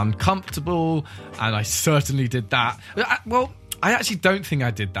feel uncomfortable, and I certainly did that. Well, I actually don't think I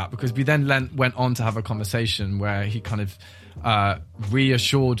did that, because we then went on to have a conversation where he kind of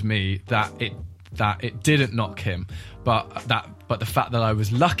reassured me that it didn't knock him, but the fact that I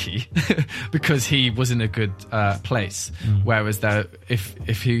was lucky because he was in a good place. Whereas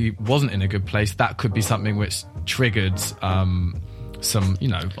if he wasn't in a good place, that could be something which triggered some,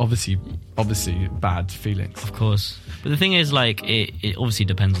 obviously bad feelings. Of course. But the thing is, like, it obviously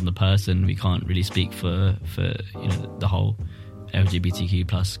depends on the person. We can't really speak for the whole LGBTQ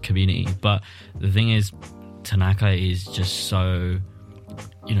plus community. But the thing is, Tanaka is just so,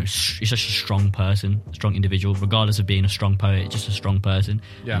 he's such a strong person, strong individual, regardless of being a strong poet, just a strong person.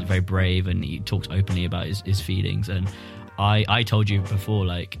 Yeah. He's very brave and he talks openly about his feelings. And I told you before,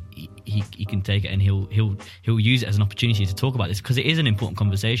 like, he can take it and he'll use it as an opportunity to talk about this, because it is an important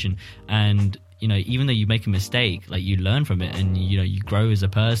conversation. And even though you make a mistake, like, you learn from it and you grow as a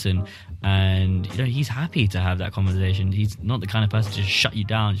person. And he's happy to have that conversation. He's not the kind of person to just shut you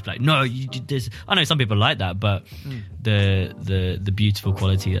down, just be like, no, you did this. I know some people like that, but the beautiful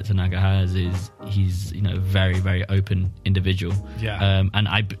quality that Tanaka has is he's a very, very open individual. Yeah. And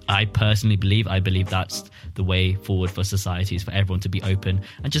I personally believe that's the way forward for society, is for everyone to be open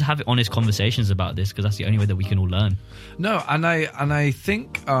and just have honest conversations about this, because that's the only way that we can all learn. No, and I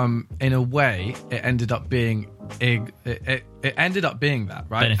think in a way it ended up being it ended up being that,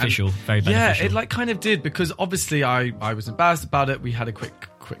 right? Beneficial, very beneficial. Yeah, it kind of did, because obviously I was embarrassed about it. We had a quick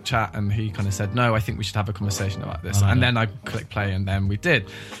chat and he kind of said, no, I think we should have a conversation about this. And then I clicked play and then we did.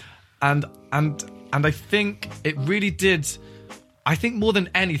 And I think it really did. I think more than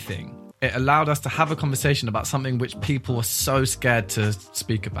anything, it allowed us to have a conversation about something which people are so scared to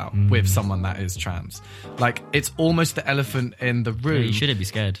speak about with someone that is trans. Like, it's almost the elephant in the room. Yeah, you shouldn't be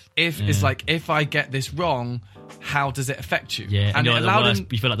scared. It's like, if I get this wrong, how does it affect you? Yeah, and you're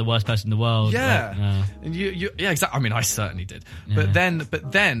you feel like the worst person in the world. Yeah, like, and yeah, exactly. I mean, I certainly did. Yeah.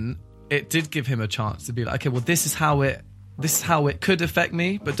 But then it did give him a chance to be like, okay, well, this is how it could affect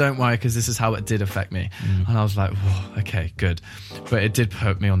me, but don't worry, because this is how it did affect me. And I was like, whoa, okay, good. But it did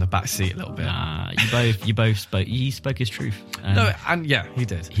put me on the back seat a little bit. Nah, you both spoke. He spoke his truth. No, and yeah, he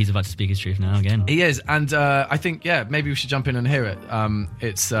did. He's about to speak his truth now again. He is, and I think, yeah, maybe we should jump in and hear it.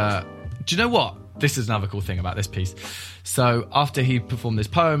 It's do you know what? This is another cool thing about this piece. So after he performed this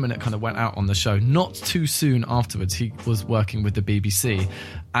poem and it kind of went out on the show, not too soon afterwards, he was working with the BBC,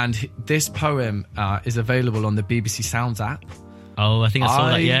 and this poem is available on the BBC Sounds app. Oh, I think I saw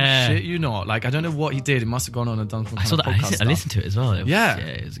that. Yeah, shit, you not. Like, I don't know what he did. He must have gone on and done some kind of podcast. I listened to it as well. It was,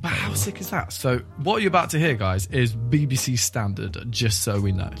 was but how sick is that? So what you're about to hear, guys, is BBC Standard, just so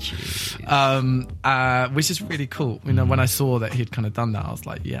we know. Which is really cool. When I saw that he'd kind of done that, I was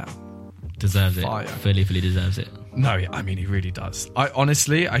like, yeah, deserves fire. It. Fully deserves it. No, I mean, he really does. I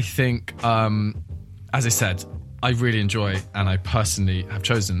think, as I said, I really enjoy, and I personally have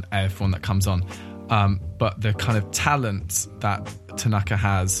chosen everyone that comes on. But the kind of talent that Tanaka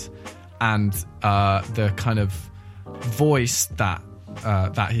has, and the kind of voice that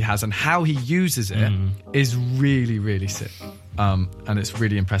he has, and how he uses it is really, really sick. And it's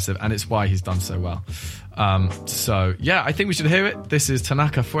really impressive, and it's why he's done so well. So yeah, I think we should hear it. This is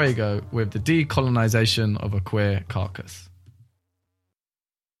Tanaka Fuego with the decolonization of a queer carcass.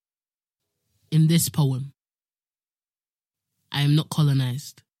 In this poem, I am not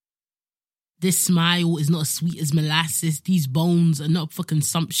colonized. This smile is not as sweet as molasses. These bones are not for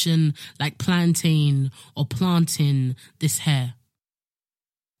consumption like plantain or plantain. This hair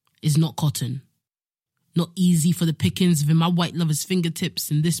is not cotton. Not easy for the pickings within my white lover's fingertips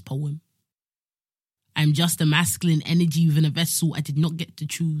in this poem. I am just a masculine energy within a vessel I did not get to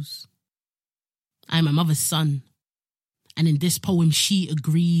choose. I am my mother's son. And in this poem, she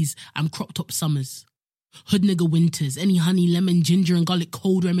agrees I'm crop top summers. Hood nigger winters, any honey, lemon, ginger and garlic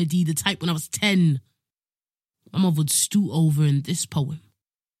cold remedy, the type when I was 10. My mother would stew over in this poem.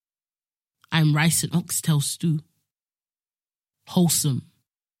 I am rice and oxtail stew. Wholesome.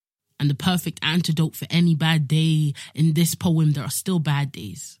 And the perfect antidote for any bad day. In this poem, there are still bad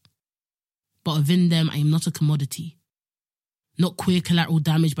days. But within them, I am not a commodity. Not queer collateral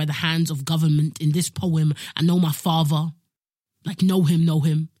damage by the hands of government. In this poem, I know my father. Like, know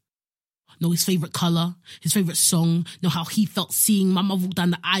him. Know his favourite colour, his favourite song, know how he felt seeing my mother walk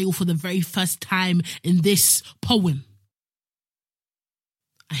down the aisle for the very first time in this poem.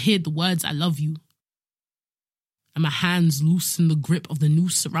 I hear the words, I love you. And my hands loosen the grip of the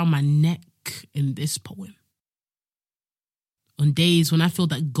noose around my neck in this poem. On days when I feel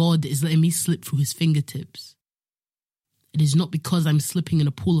that God is letting me slip through his fingertips, it is not because I'm slipping in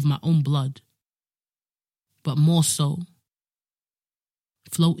a pool of my own blood, but more so,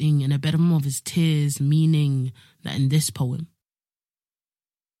 floating in a bed of my mother's tears, meaning that in this poem,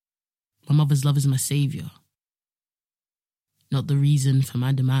 my mother's love is my saviour. not the reason for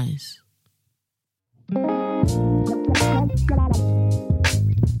my demise.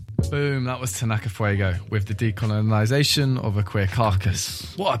 Boom, that was Tanaka Fuego with the decolonization of a queer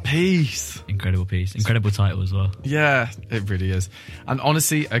carcass. What a piece. Incredible piece. Incredible title as well. Yeah, it really is. And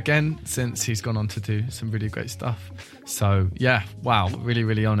honestly, again, since he's gone on to do some really great stuff. So, yeah, wow, really,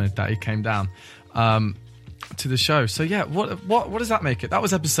 really honoured that he came down to the show. So, yeah, what does that make it? That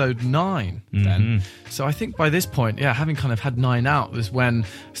was episode 9 then. So I think by this point, yeah, having kind of had 9 out was when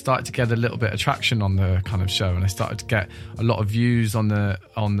I started to get a little bit of traction on the kind of show, and I started to get a lot of views on the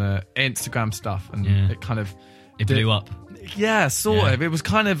Instagram stuff, and it kind of... It blew up. Yeah, sort of. It was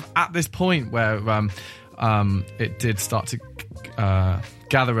kind of at this point where it did start to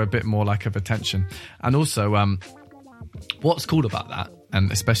gather a bit more like of attention. And also, what's cool about that, and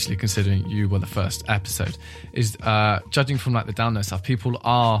especially considering you were the first episode, is judging from like the download stuff, people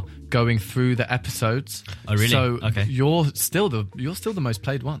are going through the episodes. Oh, really? So okay. You're still the most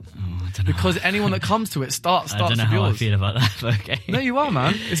played one. Oh, I don't know. Because anyone that comes to it starts I don't know with how yours. I feel about that, but okay. No, you are,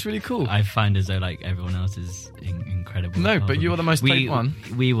 man. It's really cool. I find as though like everyone else is incredible. No, but you were the most played one.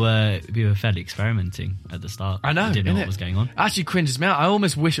 We were fairly experimenting at the start. I know. We didn't know what was going on. Actually cringes me out. I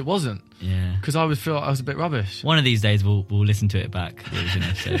almost wish it wasn't. Yeah. Because I would feel I was a bit rubbish. One of these days we'll listen to it back, the original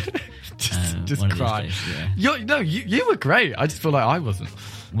episode. just one of these cry. days, yeah. You were great. I just feel like I wasn't.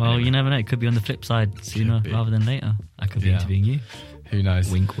 Well, Anyway. You never know. It could be on the flip side sooner rather than later. I could be interviewing you. Who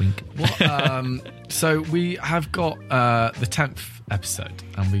knows? Wink, wink. So we have got the 10th episode,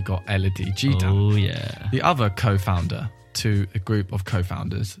 and we got Elodie G down. Oh, yeah. The other co-founder to a group of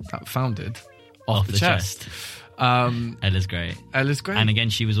co-founders that founded Off the Chest. Ella's great. And again,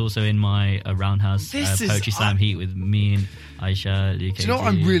 she was also in my Roundhouse Poetry Slam heat with me and Aisha. Do you know what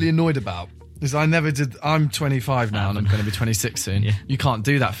I'm really annoyed about? Is I never did. I'm 25 now, and I'm going to be 26 soon. Yeah. You can't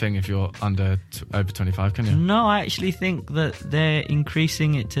do that thing if you're over 25, can you? No, I actually think that they're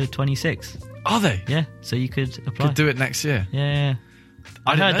increasing it to 26. Are they? Yeah, so you could apply. Could do it next year. Yeah.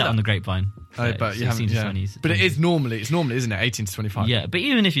 I didn't heard know that that. on the grapevine. Oh, but you haven't. 16 to 20s. But it's normally, isn't it? 18 to 25. Yeah, but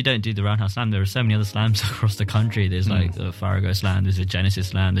even if you don't do the Roundhouse Slam, there are so many other slams across the country. There's like the Farrago Slam, there's a Genesis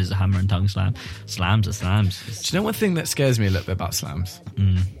Slam, there's a Hammer and Tongue Slam. Slams are slams. Do you know one thing that scares me a little bit about slams?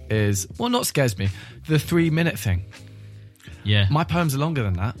 Is, well, not scares me, the 3-minute thing. Yeah. My poems are longer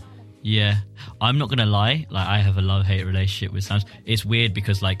than that. Yeah. I'm not going to lie. Like, I have a love-hate relationship with slams. It's weird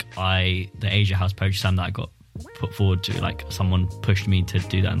because, like, the Asia House Poetry Slam that I got put forward to, like, someone pushed me to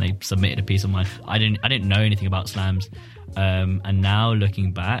do that and they submitted a piece of mine. I didn't know anything about slams. And now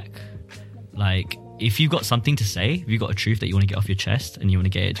looking back, like, if you've got something to say, if you've got a truth that you want to get off your chest and you want to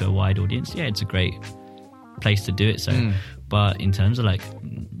get it to a wide audience, yeah, it's a great place to do it. So, but in terms of like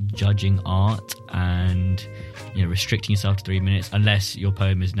judging art and, you know, restricting yourself to 3 minutes, unless your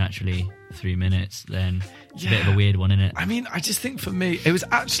poem is naturally 3 minutes, then it's a bit of a weird one, isn't it? I mean, I just think for me, it was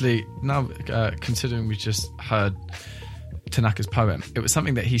actually, now considering we just heard Tanaka's poem, it was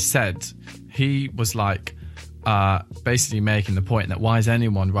something that he said. He was like, basically making the point that why is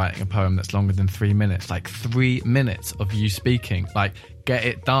anyone writing a poem that's longer than 3 minutes? Like 3 minutes of you speaking, like get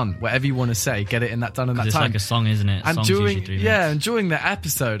it done. Whatever you want to say, get it in that done in that it's time. It's like a song, isn't it? And Song's during usually 3 minutes. and during the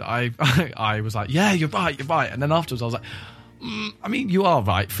episode, I was like, yeah, you're right. And then afterwards, I was like, I mean, you are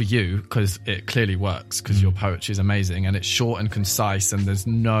right for you because it clearly works because your poetry is amazing and it's short and concise and there's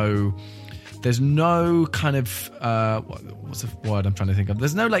no kind of what's the word I'm trying to think of?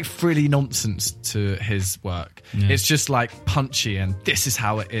 There's no like frilly nonsense to his work. Yeah. It's just like punchy and this is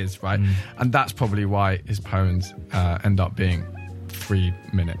how it is, right? And that's probably why his poems end up being 3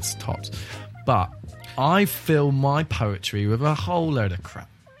 minutes tops. But I fill my poetry with a whole load of crap.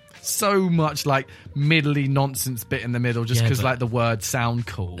 So much like middly nonsense bit in the middle just because like the words sound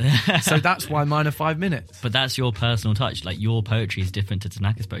cool. So that's why mine are 5 minutes. But that's your personal touch. Like your poetry is different to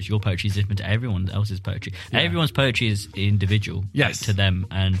Tanaka's poetry. Your poetry is different to everyone else's poetry. Yeah. Everyone's poetry is individual like, to them.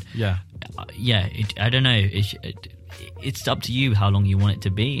 And I don't know. It's up to you how long you want it to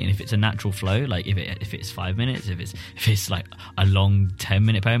be, and if it's a natural flow, like if it's 5 minutes, if it's like a long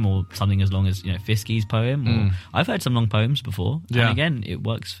 10-minute poem or something as long as, you know, Fiskey's poem. Or, I've heard some long poems before, and again, it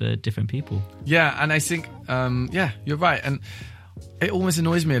works for different people. Yeah, and I think you're right, and it almost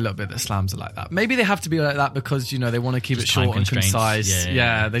annoys me a little bit that slams are like that. Maybe they have to be like that because, you know, they want to keep it short and concise.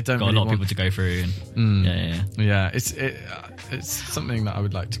 Yeah, they don't. Got really a lot of people to go through. And, it's something that I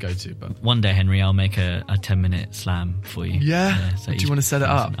would like to go to. But one day, Henry, I'll make a 10-minute slam for you. So do you want to set it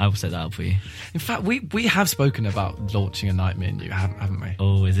up? I will set that up for you. In fact, we have spoken about launching a Night Me and You, haven't we?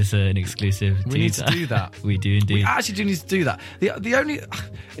 Oh, is this an exclusive? We need to do that. We do indeed. We actually do need to do that. The only,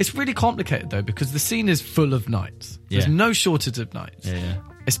 it's really complicated though because the scene is full of nights. There's no shortage of nights. Yeah.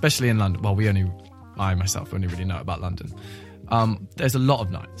 Especially in London. Well, I myself only really know about London. there's a lot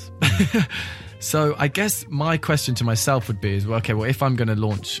of nights. So I guess my question to myself would be, well, if I'm going to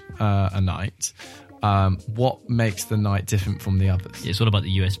launch a night, what makes the night different from the others? It's all about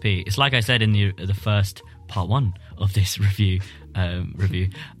the USP. It's like I said in the first part 1 of this review. Every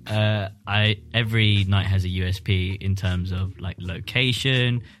night has a USP in terms of like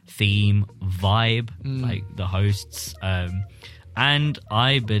location, theme, vibe, like the hosts, and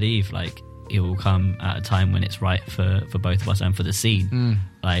I believe like it will come at a time when it's right for both of us and for the scene.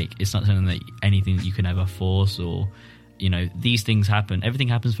 Like it's not something anything that you can ever force, or these things happen. Everything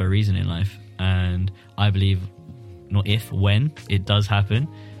happens for a reason in life, and I believe when it does happen,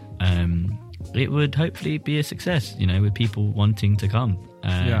 it would hopefully be a success, with people wanting to come,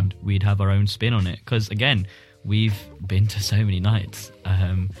 and we'd have our own spin on it. Because again, we've been to so many nights,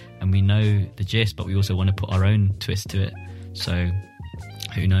 and we know the gist, but we also want to put our own twist to it. So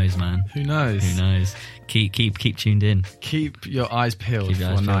who knows, man? Who knows? Keep tuned in. Keep your eyes peeled for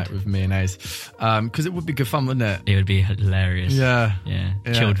a night with me and Ace, because it would be good fun, wouldn't it? It would be hilarious. Yeah.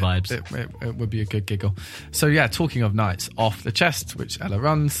 Chilled vibes. It would be a good giggle. So yeah, talking of nights off the chest, which Ella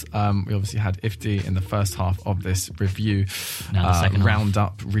runs, we obviously had Ifti in the first half of this review. Now the second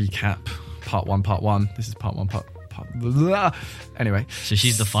roundup recap, part one. This is part one. Part blah. Anyway, so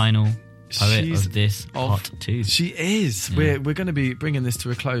she's the final poet of this part 2. She is. We're going to be bringing this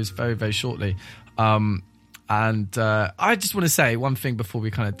to a close very, very shortly. And I just want to say one thing before we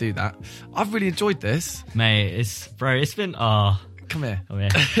kind of do that. I've really enjoyed this. Mate, it's been... Come here.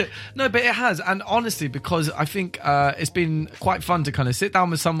 No, but it has. And honestly, because I think it's been quite fun to kind of sit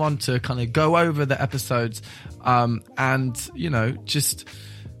down with someone to kind of go over the episodes and,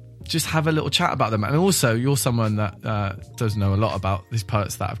 just have a little chat about them. And also, you're someone that does know a lot about these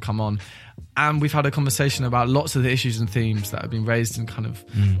poets that have come on. And we've had a conversation about lots of the issues and themes that have been raised in kind of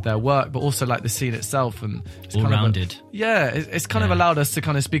their work, but also like the scene itself. And it's all kind rounded. It's kind of allowed us to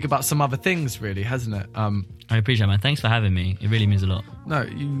kind of speak about some other things, really, hasn't it? I appreciate it, man. Thanks for having me. It really means a lot. No,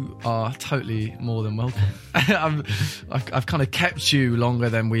 you are totally more than welcome. I've kind of kept you longer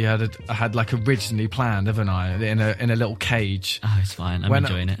than we had like originally planned, haven't I? In a little cage. Oh, it's fine. I'm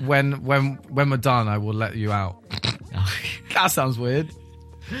enjoying it. When we're done, I will let you out. That sounds weird.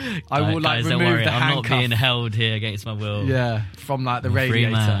 I will guys, remove don't worry. the I'm handcuff. not being held here against my will. Yeah, from like the I'm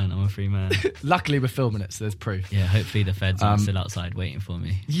radiator. I'm a free man. Luckily, we're filming it, so there's proof. Yeah, hopefully the feds are still outside waiting for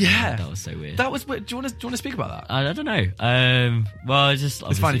me. Yeah, that was so weird. That was weird. Do you want to speak about that? I don't know. Well,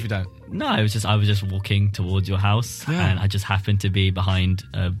 it's fine if you don't. No, I was just walking towards your house, and I just happened to be behind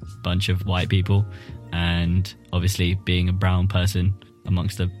a bunch of white people, and obviously being a brown person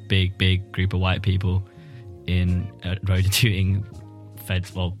amongst a big group of white people in road shooting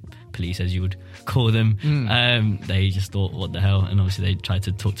feds, well, police as you would call them, they just thought, what the hell? And obviously they tried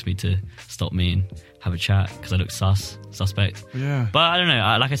to talk to me to stop me and have a chat because I looked suspect. Yeah. But I don't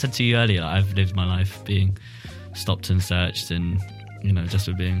know, like I said to you earlier, I've lived my life being stopped and searched and, just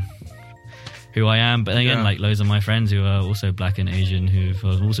for being who I am. But again, like loads of my friends who are also black and Asian who've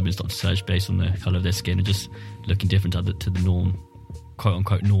also been stopped and searched based on the colour of their skin and just looking different to the norm, quote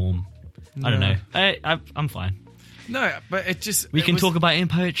unquote norm. I don't know. I'm fine. No, but we can talk about it in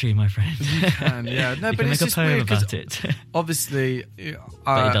poetry, my friend. You can, yeah. No, but it's just make a poem weird about it. Obviously,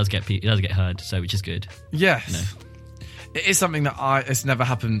 but it does get heard, so which is good. Yes, it is something that it's never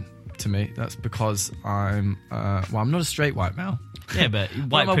happened to me. That's because I'm not a straight white male. Yeah, but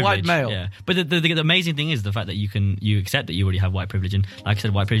white I'm privilege. a white male. Yeah, but the amazing thing is the fact that you accept that you already have white privilege, and like I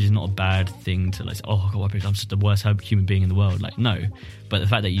said, white privilege is not a bad thing to like say, oh, I got white privilege, I'm just the worst human being in the world. Like, no, but the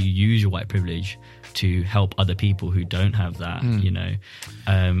fact that you use your white privilege to help other people who don't have that,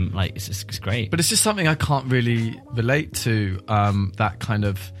 like it's great. But it's just something I can't really relate to. That kind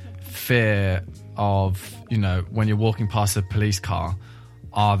of fear of when you're walking past a police car.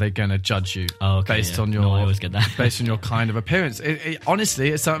 Are they going to judge you based on your? No, I always get that. Based on your kind of appearance. Honestly,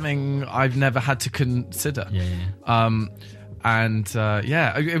 it's something I've never had to consider. Yeah.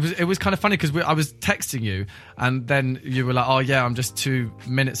 It was kind of funny because I was texting you, and then you were like, "Oh yeah, I'm just 2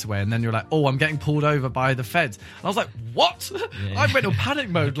 minutes away," and then you're like, "Oh, I'm getting pulled over by the feds." And I was like, "What?" Yeah. I went on panic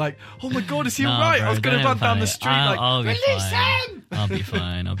mode, like, "Oh my god, is he alright?" Bro, I was going to run down the street, I'll release him. I'll be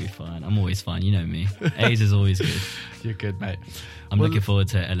fine. I'm always fine. You know me. A's is always good. You're good, mate. I'm looking forward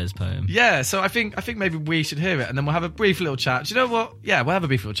to Ella's poem. Yeah, so I think maybe we should hear it, and then we'll have a brief little chat. Do you know what? Yeah, we'll have a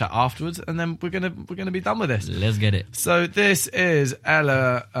brief little chat afterwards, and then we're gonna be done with this. Let's get it. So this is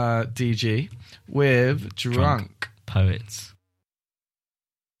Ella DG with Drunk Poets.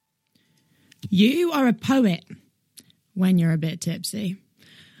 You are a poet when you're a bit tipsy.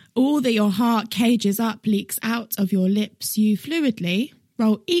 All that your heart cages up leaks out of your lips. You fluidly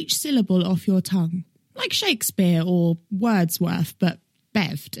roll each syllable off your tongue. like Shakespeare or Wordsworth, but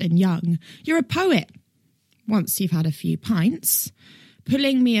bevved and young. You're a poet, once you've had a few pints,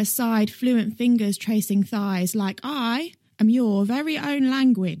 pulling me aside, fluent fingers tracing thighs, like I am your very own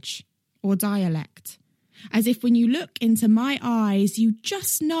language or dialect. As if when you look into my eyes, you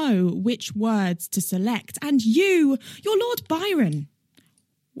just know which words to select. And you're Lord Byron,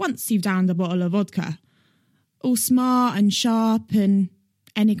 once you've downed a bottle of vodka, all smart and sharp and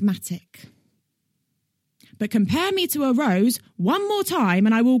enigmatic. But compare me to a rose one more time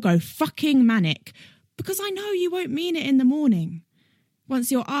and I will go fucking manic, because I know you won't mean it in the morning,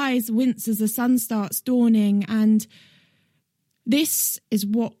 once your eyes wince as the sun starts dawning. And this is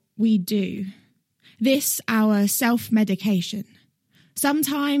what we do. This, our self-medication.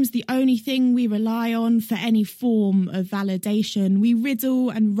 Sometimes the only thing we rely on for any form of validation. We riddle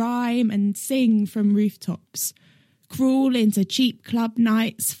and rhyme and sing from rooftops. Crawl into cheap club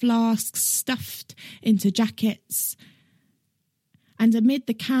nights, flasks stuffed into jackets. And amid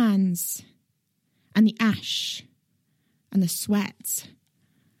the cans and the ash and the sweat,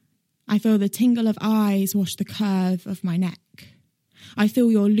 I feel the tingle of eyes wash the curve of my neck. I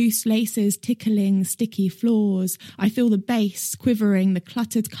feel your loose laces tickling sticky floors. I feel the bass quivering the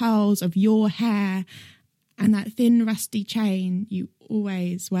cluttered curls of your hair and that thin rusty chain you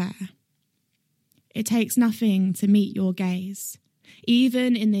always wear. It takes nothing to meet your gaze,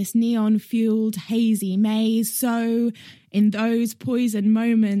 even in this neon-fueled hazy maze. So, in those poison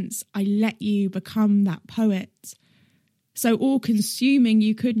moments, I let you become that poet. So all-consuming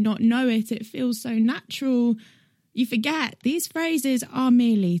you could not know it. It feels so natural. You forget these phrases are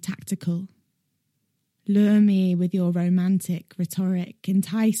merely tactical. Lure me with your romantic rhetoric.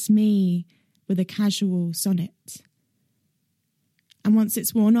 Entice me with a casual sonnet. And once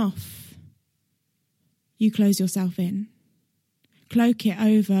it's worn off, you close yourself in. Cloak it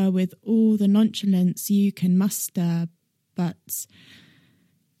over with all the nonchalance you can muster. But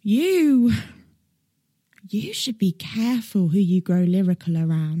you should be careful who you grow lyrical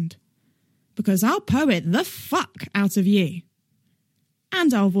around. Because I'll poet the fuck out of you.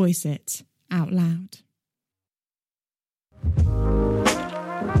 And I'll voice it out loud.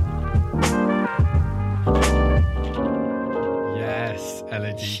 Yes,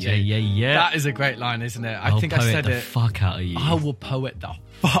 Ella GG. Yeah. That is a great line, isn't it? I think I said the fuck out of you. I will poet the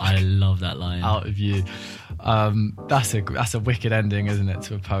fuck I love that line. out of you. That's a wicked ending, isn't it,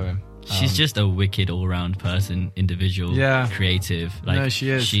 to a poem? She's just a wicked all-round person, individual, creative. Like, no,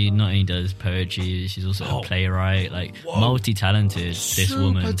 she is. She not only does poetry, she's also a playwright, like multi-talented. This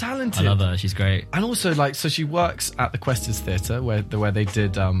woman, super talented. I love her. She's great. And also, like, so she works at the Questers Theatre where they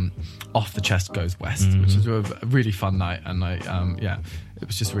did Off the Chest Goes West, which was a really fun night, and it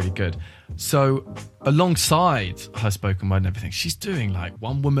was just really good. So alongside her spoken word and everything, she's doing like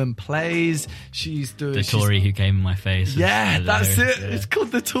one-woman plays. She's doing The Tory Who Came in My Face. Yeah, that's it. Yeah. It's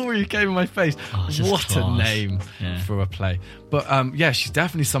called The Tory Who Came in My Face. What class. a name for a play. But she's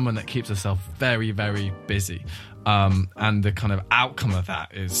definitely someone that keeps herself very, very busy. And the kind of outcome of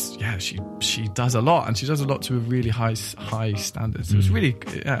that is, she does a lot, and she does a lot to a really high standard. So it was really,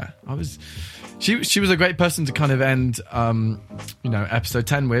 She was a great person to kind of end, episode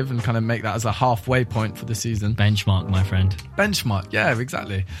 10 with, and kind of make that as a halfway point for the season. Benchmark, my friend. Benchmark, yeah,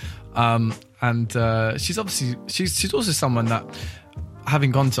 exactly. And she's also someone that,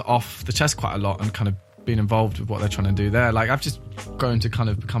 having gone to Off the Chest quite a lot and kind of been involved with what they're trying to do there, like, I've just grown to kind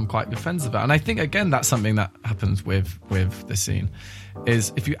of become quite good friends of it. And I think, again, that's something that happens with the scene,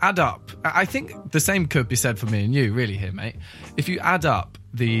 is if you add up, I think the same could be said for me and you, really, here, mate. If you add up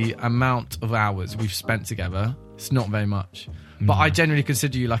the amount of hours we've spent together, it's not very much. But I generally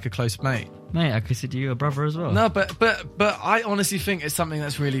consider you like a close mate. Mate, I consider you a brother as well. No, but I honestly think it's something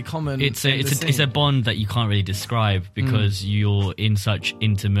that's really common. It's a bond that you can't really describe, because you're in such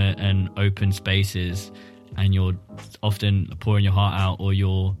intimate and open spaces, and you're often pouring your heart out, or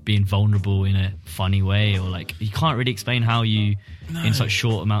you're being vulnerable in a funny way, or like, you can't really explain how you, in such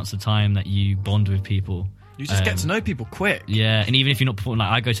short amounts of time, that you bond with people. You just get to know people quick. Yeah, and even if you're not performing,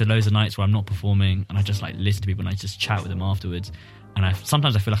 like, I go to loads of nights where I'm not performing, and I just like listen to people, and I just chat with them afterwards. And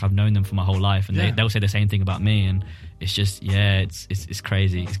sometimes I feel like I've known them for my whole life, and they'll say the same thing about me, and it's just, it's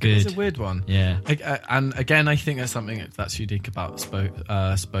crazy. It's good. It's a weird one. Yeah. And again, I think there's something that's unique about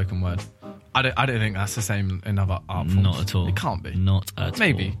spoken word. I don't think that's the same in other art forms. Not at all. It can't be. Not at all.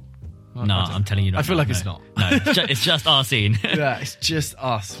 Maybe. No, I'm telling you. I feel like it's not. No, it's just our scene. Yeah, it's just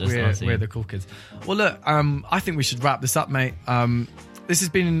us. We're the cool kids. Well, look, I think we should wrap this up, mate. this has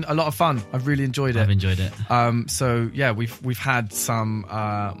been a lot of fun. I've really enjoyed it. I've enjoyed it. So yeah, we've had some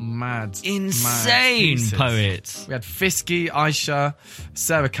insane mad poets. We had Fisky, Aisha,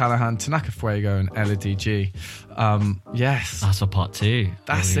 Sarah Callahan, Tanaka Fuego, and Ella DG. Yes, that's for part 2.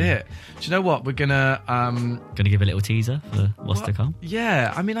 That's it. Do you know what? We're gonna give a little teaser for what's to come.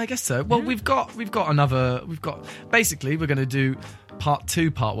 Yeah, I mean, I guess so. Well, we've got basically we're gonna do part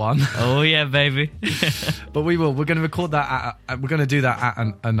 2, part 1. Oh yeah, baby. But we're going to record that we're going to do that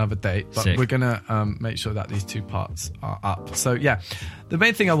at another date, but Sick. we're going to make sure that these 2 parts are up. So yeah, the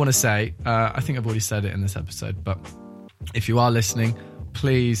main thing I want to say, I think I've already said it in this episode, but if you are listening,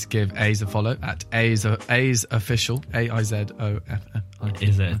 please give A's a follow at A's official, AIZOFF.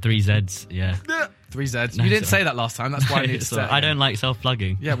 Is it 3 Z's? Yeah. 3 Z's. No, you didn't sorry. say that last time. That's why I need to say it. I don't like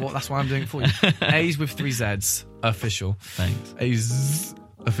self-plugging. Yeah, well, that's why I'm doing it for you. A's with 3 Z's official. Thanks. A's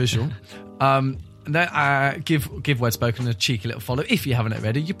official. And then give Word Spoken a cheeky little follow if you haven't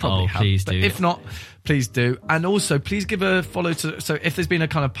already. You probably have. Please but do. If not, please do. And also, please give a follow to. So, if there's been a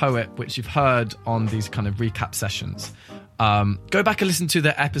kind of poet which you've heard on these kind of recap sessions, go back and listen to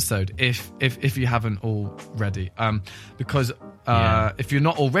the episode if you haven't already. Because if you're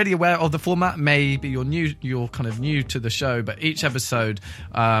not already aware of the format, maybe you're kind of new to the show, but each episode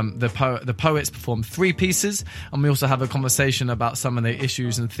the poets perform 3 pieces, and we also have a conversation about some of the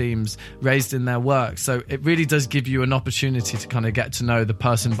issues and themes raised in their work. So it really does give you an opportunity to kind of get to know the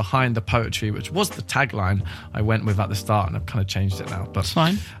person behind the poetry, which was the tagline I went with at the start, and I've kind of changed it now, but it's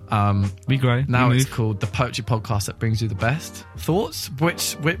fine. We grow. Now we it's move. called the Poetry Podcast that brings you the best thoughts.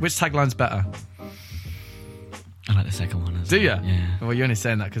 Which tagline's better? I like the second one. Do you? Yeah. Well, you're only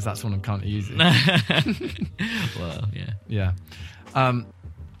saying that because that's one I'm currently using. Well, yeah. Yeah.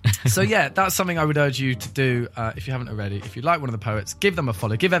 So yeah, that's something I would urge you to do if you haven't already. If you like one of the poets, give them a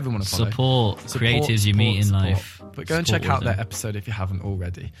follow. Give everyone a follow. Support creatives you meet in life. But go and check out their episode if you haven't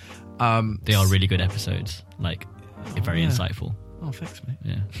already. They are really good episodes. Like, very insightful. Oh, thanks, mate.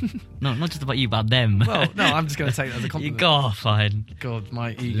 Yeah. No, not just about you, about them. Well, no, I'm just going to take that as a compliment. Fine. God,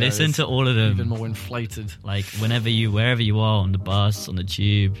 my ego Listen to all of them. Even more inflated. Like, wherever you are, on the bus, on the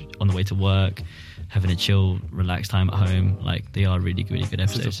tube, on the way to work, having a chill, relaxed time at home, like, they are really, really good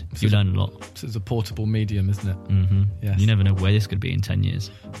episodes. You learn a lot. This is a portable medium, isn't it? Mm-hmm. Yes. You never know where this could be in 10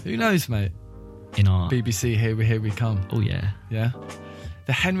 years. Who knows, mate? In our BBC, here we come. Oh, yeah. Yeah.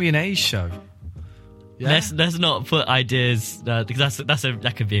 The Henry and A's show. Yeah? Let's not put ideas because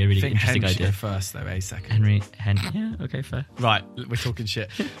that could be a really interesting Henry idea. First, though, A second. Henry. Yeah, okay, fair. Right, we're talking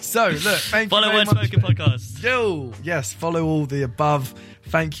shit. So, look, thank follow you very Word much. Spoken Podcast. Yo, yes, follow all the above.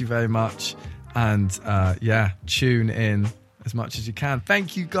 Thank you very much, and tune in as much as you can.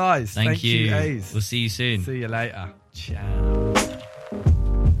 Thank you, guys. Thank you. A's. We'll see you soon. See you later. Ciao.